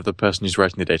concern of the person who's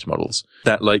writing the data models.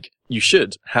 That you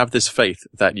should have this faith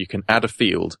that you can add a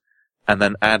field and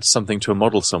then add something to a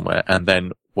model somewhere, and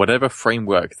then whatever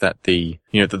framework that the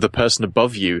person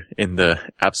above you in the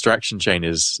abstraction chain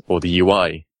is, or the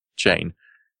UI chain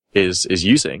is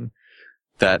using,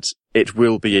 that it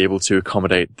will be able to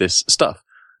accommodate this stuff.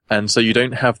 And so you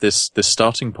don't have this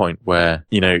starting point where,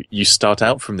 you start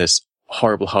out from this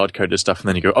horrible hard-coded stuff and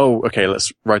then you go, oh, okay,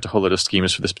 let's write a whole lot of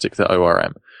schemas for this particular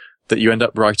ORM. That you end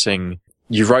up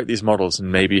you write these models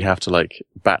and maybe you have to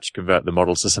batch convert the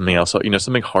models to something else, or,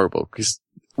 something horrible, because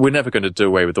we're never going to do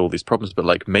away with all these problems.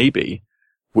 But maybe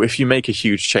if you make a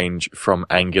huge change from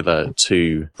Angular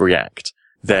to React,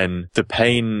 then the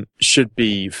pain should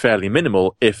be fairly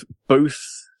minimal if both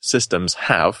systems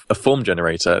have a form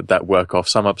generator that work off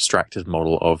some abstracted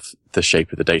model of the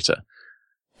shape of the data.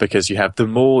 Because the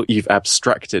more you've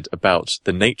abstracted about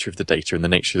the nature of the data and the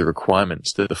nature of the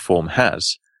requirements that the form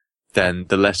has, then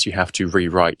the less you have to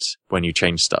rewrite when you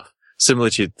change stuff. Similar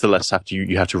to the less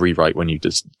you have to rewrite when you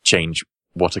just change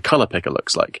what a color picker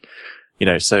looks like.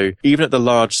 So even at the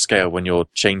large scale, when you're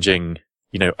changing,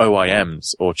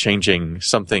 OIMs or changing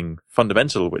something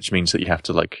fundamental, which means that you have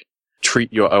to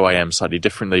treat your OIM slightly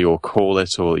differently or call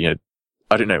it, or,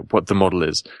 I don't know what the model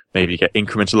is. Maybe you get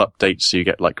incremental updates, so you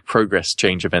get progress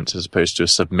change events as opposed to a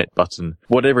submit button,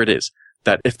 whatever it is.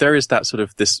 That if there is that sort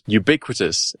of this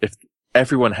ubiquitous, if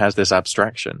everyone has this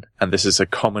abstraction and this is a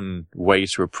common way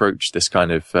to approach this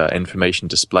kind of information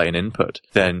display and input,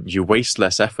 then you waste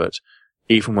less effort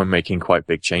even when making quite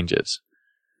big changes.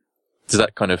 Does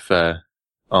that kind of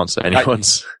answer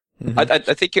anyone's? I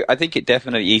think it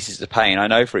definitely eases the pain. I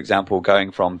know, for example,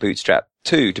 going from Bootstrap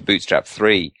 2 to Bootstrap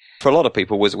 3, for a lot of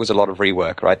people was a lot of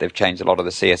rework, right? They've changed a lot of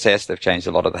the CSS, they've changed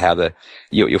a lot of how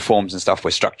your forms and stuff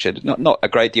were structured. Not a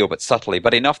great deal, but subtly,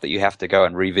 but enough that you have to go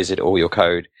and revisit all your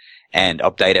code and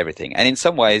update everything. And in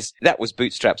some ways, that was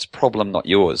Bootstrap's problem, not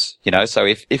yours. So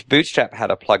if Bootstrap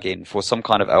had a plugin for some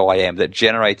kind of OIM that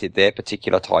generated their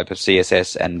particular type of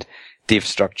CSS and div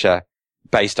structure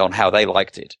based on how they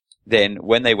liked it. Then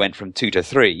when they went from 2 to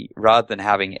 3, rather than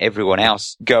having everyone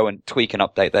else go and tweak and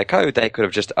update their code, they could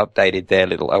have just updated their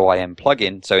little OIM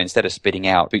plugin. So instead of spitting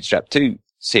out Bootstrap 2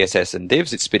 CSS and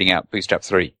divs, it's spitting out Bootstrap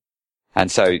 3. And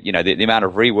so, the amount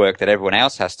of rework that everyone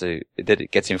else that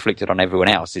it gets inflicted on everyone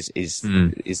else is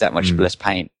that much less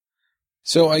pain.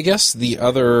 So I guess the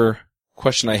other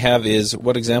question I have is,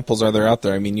 what examples are there out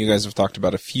there? I mean, you guys have talked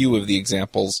about a few of the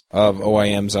examples of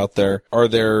OIMs out there. Are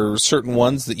there certain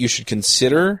ones that you should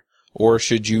consider, or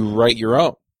should you write your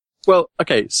own? Well,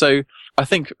 okay, so I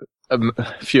think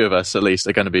a few of us, at least,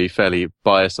 are going to be fairly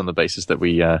biased on the basis that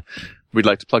we'd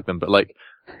like to plug them. But,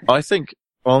 I think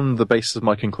on the basis of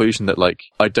my conclusion that,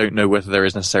 I don't know whether there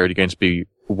is necessarily going to be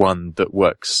one that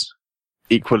works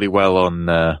equally well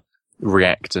on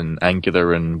React and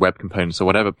Angular and web components or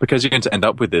whatever, because you're going to end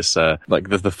up with this,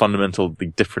 the fundamental, the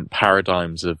different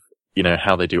paradigms of,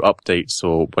 how they do updates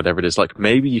or whatever it is.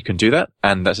 Maybe you can do that,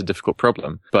 and that's a difficult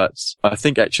problem. But I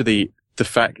think actually the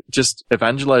fact, just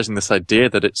evangelizing this idea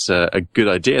that it's a good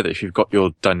idea that if you've got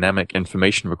your dynamic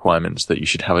information requirements, that you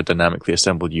should have a dynamically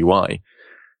assembled UI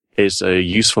is a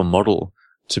useful model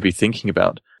to be thinking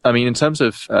about. I mean, in terms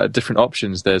of different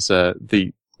options, there's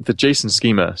the JSON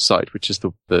schema site, which is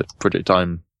the project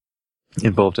I'm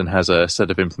involved in, has a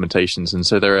set of implementations. And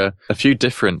so there are a few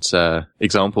different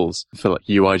examples for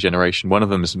UI generation. One of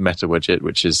them is MetaWidget,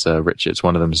 which is Richard's.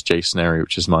 One of them is JSONary,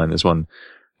 which is mine. There's one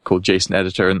called JSON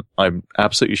Editor, and I'm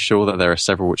absolutely sure that there are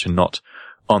several which are not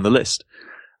on the list.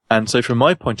 And so from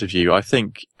my point of view, I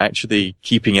think actually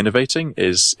keeping innovating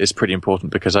is pretty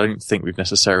important, because I don't think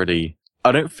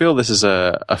I don't feel this is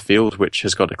a field which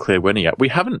has got a clear winner yet.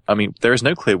 There is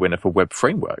no clear winner for web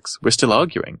frameworks. We're still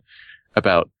arguing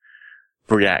about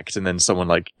React, and then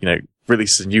someone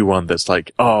releases a new one that's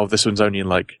this one's only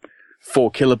in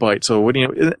 4 kilobytes, or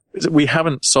we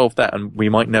haven't solved that, and we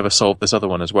might never solve this other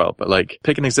one as well. But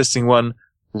pick an existing one,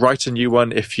 write a new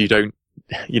one if you don't,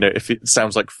 if it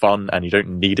sounds like fun and you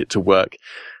don't need it to work.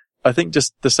 I think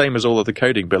just the same as all of the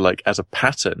coding, but as a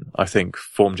pattern, I think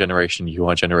form generation,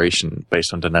 UI generation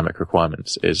based on dynamic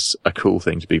requirements is a cool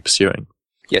thing to be pursuing.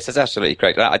 Yes, that's absolutely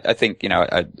correct. I think,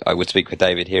 I would speak for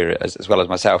David here as well as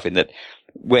myself, in that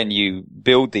when you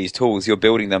build these tools, you're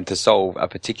building them to solve a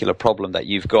particular problem that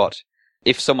you've got.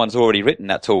 If someone's already written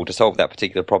that tool to solve that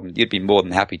particular problem, you'd be more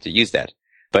than happy to use that.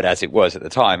 But as it was at the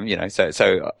time,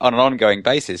 so on an ongoing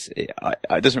basis, it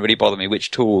doesn't really bother me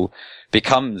which tool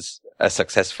becomes a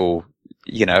successful,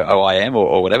 OIM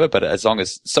or whatever, but as long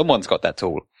as someone's got that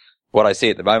tool. What I see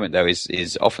at the moment, though,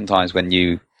 is oftentimes when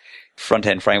new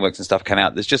front-end frameworks and stuff come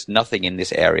out, there's just nothing in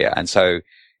this area. And so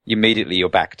immediately you're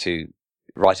back to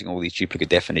writing all these duplicate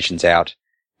definitions out,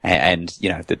 and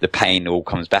the pain all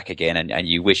comes back again, and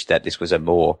you wish that this was a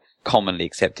more commonly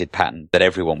accepted pattern that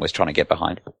everyone was trying to get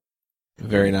behind.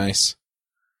 Very nice.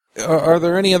 Are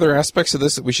there any other aspects of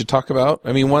this that we should talk about?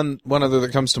 I mean, one other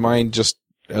that comes to mind just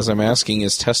as I'm asking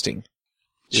is testing.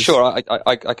 Sure,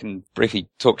 I can briefly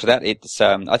talk to that. It's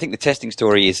I think the testing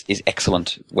story is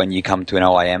excellent when you come to an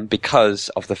OIM, because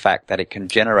of the fact that it can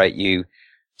generate you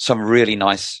some really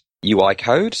nice UI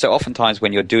code. So oftentimes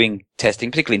when you're doing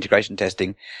testing, particularly integration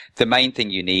testing, the main thing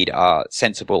you need are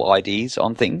sensible IDs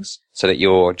on things, so that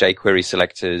your jQuery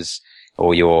selectors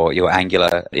or your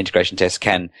Angular integration tests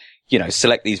can,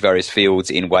 select these various fields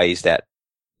in ways that,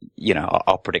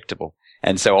 are predictable.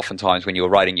 And so oftentimes when you're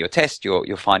writing your test,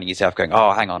 you're finding yourself going,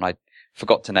 oh, hang on, I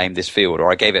forgot to name this field,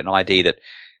 or I gave it an ID that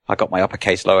I got my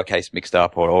uppercase, lowercase mixed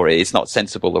up, or it's not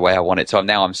sensible the way I want it. So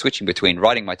I'm switching between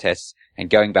writing my tests and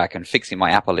going back and fixing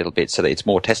my app a little bit so that it's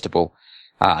more testable,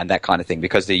 and that kind of thing,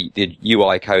 because the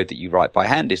UI code that you write by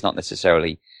hand is not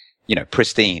necessarily,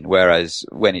 pristine. Whereas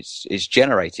when it's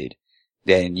generated,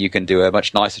 then you can do a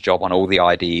much nicer job on all the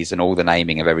IDs and all the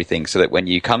naming of everything, so that when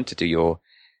you come to do your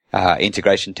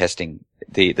integration testing,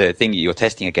 the thing that you're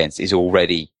testing against is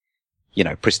already,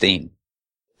 pristine.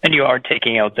 And you are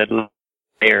taking out that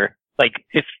layer.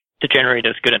 If the generator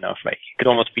is good enough, right? You could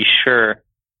almost be sure,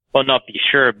 well, not be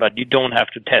sure, but you don't have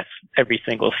to test every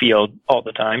single field all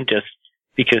the time, just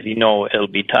because it'll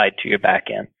be tied to your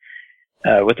backend.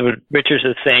 With what Richard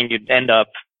is saying, you'd end up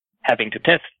having to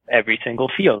test every single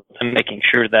field and making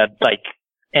sure that,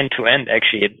 end to end,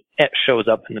 actually it shows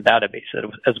up in the database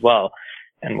as well.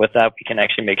 And with that, we can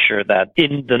actually make sure that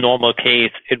in the normal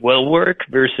case, it will work,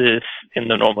 versus in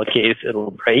the normal case,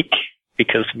 it'll break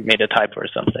because we made a typo or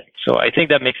something. So I think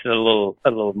that makes it a little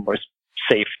more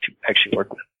safe to actually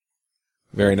work with.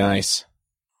 Very nice.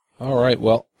 All right.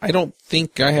 Well, I don't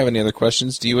think I have any other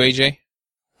questions. Do you, AJ?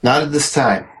 Not at this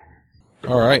time.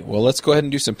 All right. Well, let's go ahead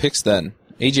and do some picks then.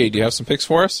 AJ, do you have some picks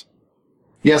for us?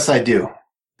 Yes, I do.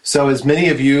 So as many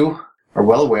of you are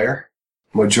well aware,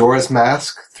 Majora's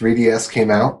Mask 3DS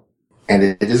came out, and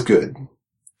it is good.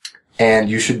 And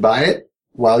you should buy it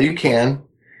while you can,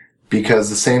 because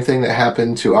the same thing that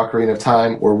happened to Ocarina of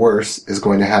Time, or worse, is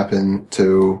going to happen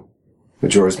to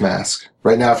Majora's Mask.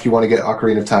 Right now, if you want to get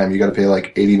Ocarina of Time, you got to pay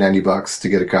like $80-$90 to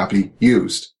get a copy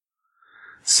used.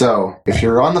 So, if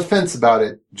you're on the fence about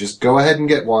it, just go ahead and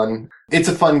get one. It's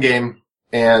a fun game,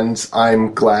 and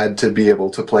I'm glad to be able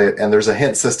to play it. And there's a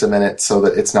hint system in it so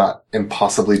that it's not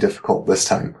impossibly difficult this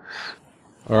time.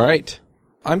 All right.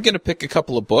 I'm going to pick a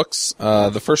couple of books.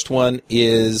 The first one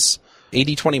is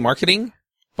 80/20 Marketing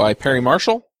by Perry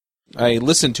Marshall. I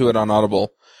listened to it on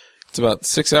Audible. It's about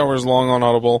 6 hours long on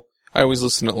Audible. I always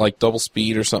listen at like double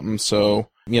speed or something, so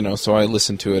I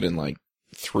listened to it in like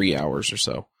 3 hours or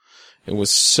so. It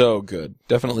was so good.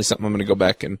 Definitely something I'm going to go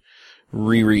back and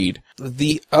reread.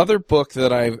 The other book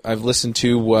that I've listened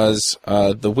to was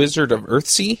The Wizard of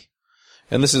Earthsea,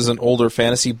 and this is an older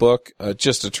fantasy book,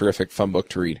 just a terrific fun book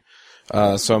to read.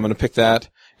 So I'm going to pick that.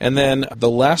 And then the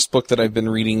last book that I've been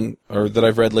reading, or that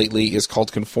I've read lately, is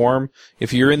called Conform.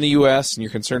 If you're in the U.S. and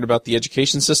you're concerned about the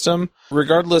education system,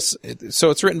 regardless,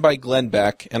 so it's written by Glenn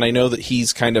Beck, and I know that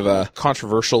he's kind of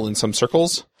controversial in some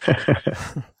circles.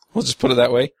 We'll just put it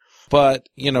that way. But,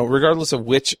 regardless of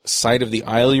which side of the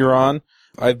aisle you're on,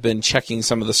 I've been checking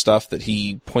some of the stuff that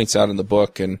he points out in the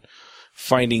book and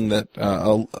finding that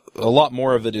a lot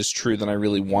more of it is true than I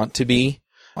really want to be.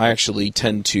 I actually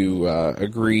tend to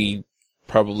agree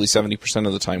probably 70%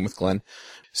 of the time with Glenn.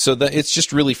 So that it's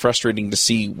just really frustrating to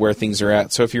see where things are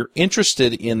at. So if you're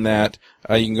interested in that,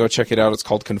 you can go check it out. It's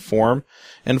called Conform.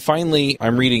 And finally,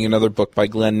 I'm reading another book by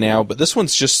Glenn now, but this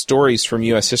one's just stories from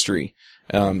U.S. history.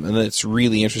 And it's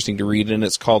really interesting to read, and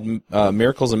it's called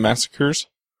Miracles and Massacres.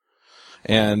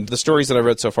 And the stories that I've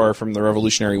read so far are from the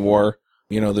Revolutionary War.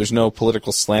 There's no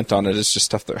political slant on it. It's just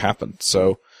stuff that happened.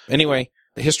 So anyway,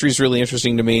 history is really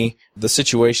interesting to me. The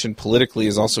situation politically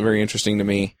is also very interesting to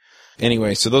me.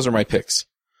 Anyway, so those are my picks.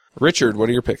 Richard, what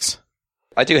are your picks?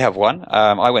 I do have one.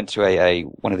 I went to a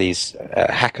one of these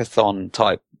hackathon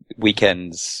type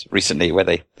weekends recently where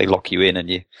they lock you in and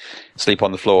you sleep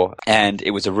on the floor, and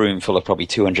it was a room full of probably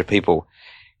 200 people,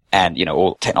 and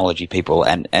all technology people,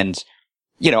 and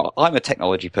I'm a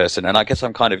technology person, and I guess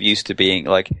I'm kind of used to being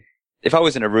like, if I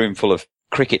was in a room full of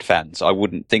cricket fans, I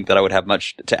wouldn't think that I would have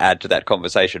much to add to that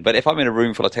conversation. But if I'm in a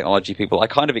room full of technology people, I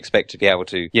kind of expect to be able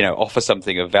to, offer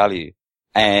something of value.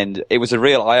 And it was a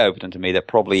real eye-opener to me that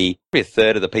probably a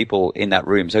third of the people in that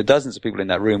room, so dozens of people in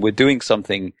that room, were doing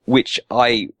something which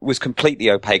was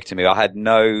completely opaque to me. I had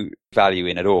no value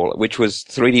in at all, which was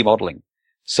 3D modeling.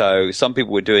 So some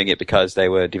people were doing it because they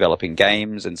were developing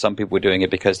games, and some people were doing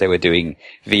it because they were doing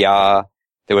VR.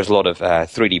 There was a lot of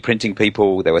 3D printing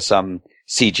people. There were some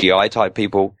CGI type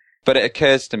people. But it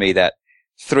occurs to me that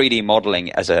 3D modeling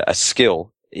as a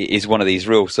skill is one of these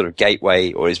real sort of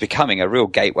gateway, or is becoming a real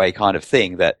gateway kind of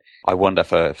thing that I wonder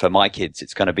for my kids,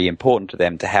 it's going to be important to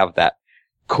them to have that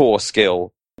core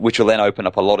skill, which will then open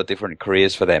up a lot of different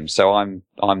careers for them. So I'm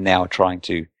now trying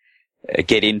to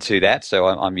get into that. So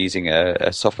I'm using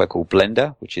a software called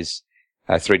Blender, which is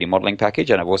a 3D modeling package.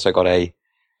 And I've also got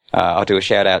I'll do a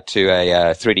shout out to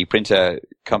a 3D printer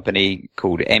company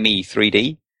called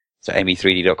ME3D. So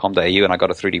me3d.com.au, and I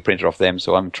got a 3D printer off them.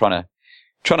 So I'm trying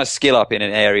to skill up in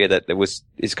an area that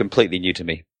is completely new to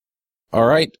me. All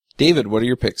right. David, what are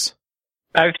your picks?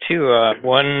 I have two.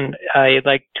 One, I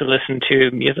like to listen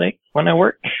to music when I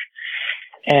work,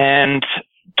 and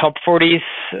top 40s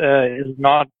is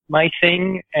not my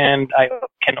thing, and I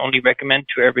can only recommend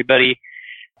to everybody.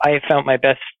 I have found my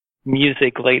best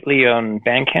music lately on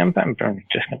Bandcamp. I'm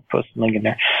just going to post a link in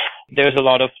there. There's a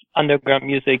lot of underground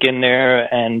music in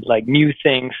there, and like new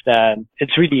things that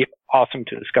it's really awesome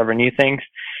to discover new things.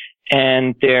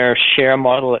 And their share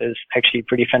model is actually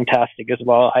pretty fantastic as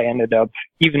well. I ended up,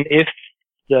 even if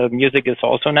the music is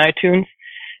also on iTunes,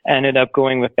 I ended up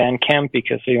going with Bandcamp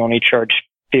because they only charge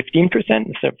 15%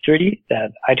 instead of 30%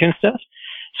 that iTunes does.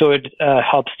 So it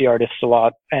helps the artists a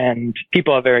lot, and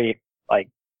people are very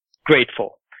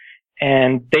grateful.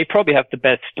 And they probably have the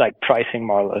best pricing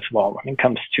model as well when it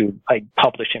comes to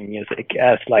publishing music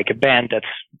as a band that's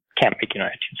can't make iTunes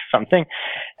or something.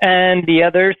 And the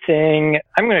other thing,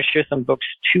 I'm going to share some books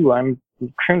too. I'm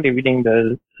currently reading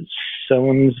the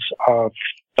Zones of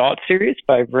Thought series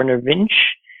by Werner Winch.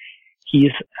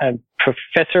 He's a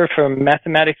professor for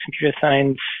mathematics, computer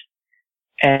science,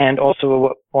 and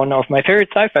also one of my favorite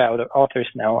sci-fi authors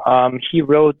now. He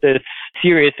wrote this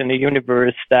series in the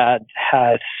universe that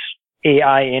has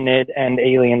AI in it and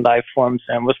alien life forms,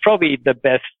 and was probably the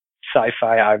best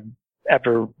sci-fi I've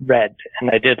ever read. And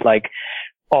I did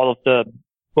all of the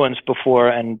once before,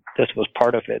 and this was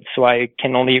part of it. So I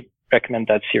can only recommend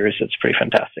that series. It's pretty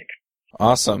fantastic.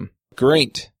 Awesome.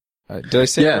 Great. Did I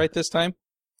say it right this time?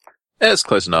 Yeah, it's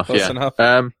close enough. Close enough.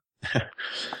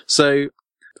 So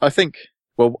I think,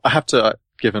 well, I have to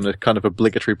give a kind of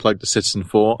obligatory plug to Citizen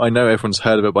 4. I know everyone's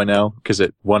heard of it by now because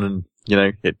it won,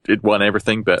 it won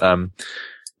everything, but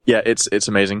yeah, it's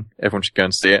amazing. Everyone should go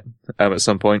and see it at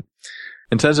some point.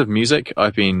 In terms of music,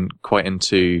 I've been quite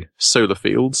into Solar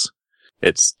Fields.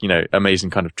 It's,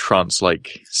 amazing kind of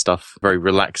trance-like stuff, very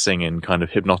relaxing and kind of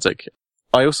hypnotic.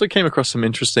 I also came across some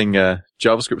interesting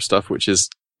JavaScript stuff, which is,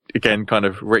 again, kind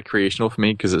of recreational for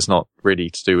me because it's not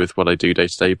really to do with what I do day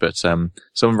to day, but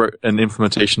someone wrote an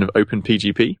implementation of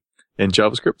OpenPGP in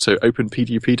JavaScript, so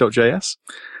openpgp.js,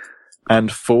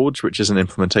 and Forge, which is an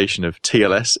implementation of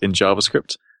TLS in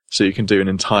JavaScript, so you can do an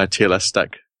entire TLS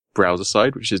stack browser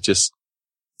side, which is just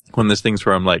one of those things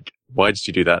where I'm like, why did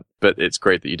you do that? But it's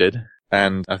great that you did.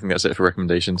 And I think that's it for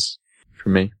recommendations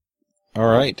from me.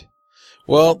 All right.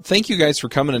 Well, thank you guys for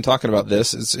coming and talking about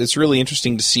this. It's really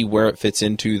interesting to see where it fits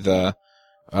into the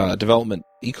development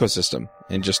ecosystem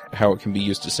and just how it can be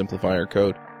used to simplify our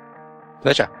code.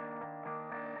 Pleasure.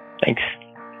 Thanks.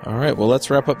 All right. Well, let's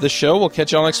wrap up this show. We'll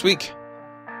catch y'all next week.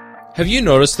 Have you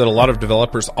noticed that a lot of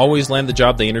developers always land the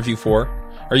job they interview for?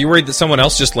 Are you worried that someone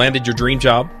else just landed your dream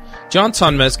job? John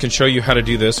Sonmez can show you how to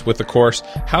do this with the course,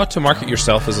 How to Market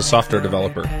Yourself as a Software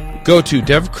Developer. Go to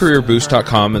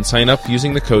devcareerboost.com and sign up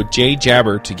using the code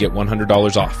JJabber to get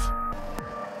 $100 off.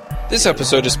 This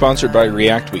episode is sponsored by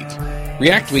React Week.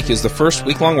 React Week is the first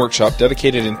week-long workshop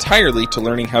dedicated entirely to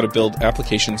learning how to build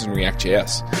applications in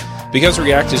React.js. Because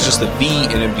React is just the V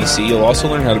in MVC, you'll also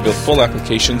learn how to build full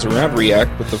applications around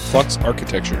React with the Flux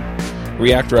architecture,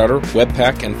 React Router,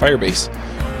 Webpack, and Firebase.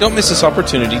 Don't miss this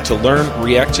opportunity to learn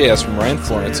React.js from Ryan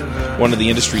Florence, one of the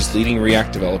industry's leading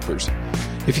React developers.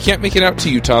 If you can't make it out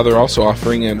to Utah, they're also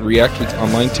offering a React Week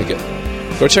online ticket.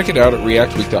 Go check it out at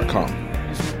reactweek.com.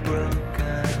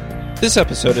 This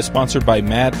episode is sponsored by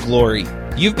Mad Glory.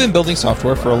 You've been building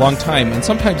software for a long time, and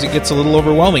sometimes it gets a little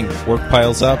overwhelming. Work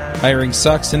piles up, hiring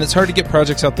sucks, and it's hard to get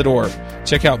projects out the door.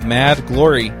 Check out Mad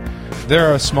Glory.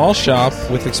 They're a small shop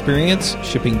with experience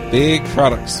shipping big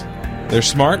products. They're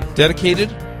smart,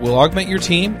 dedicated, will augment your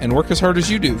team, and work as hard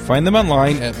as you do. Find them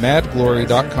online at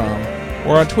madglory.com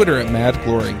or on Twitter at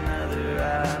madglory.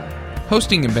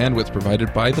 Hosting and bandwidth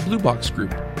provided by the Blue Box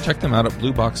Group. Check them out at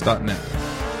bluebox.net.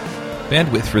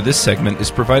 Bandwidth for this segment is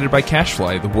provided by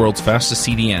CacheFly, the world's fastest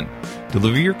CDN.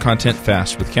 Deliver your content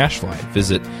fast with CacheFly.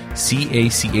 Visit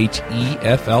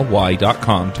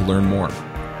CacheFly.com to learn more.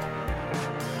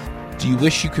 Do you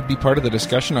wish you could be part of the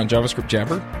discussion on JavaScript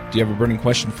Jabber? Do you have a burning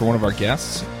question for one of our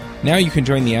guests? Now you can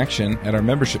join the action at our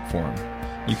membership forum.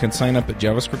 You can sign up at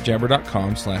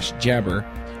javascriptjabber.com/jabber,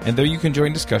 and there you can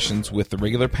join discussions with the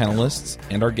regular panelists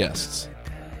and our guests.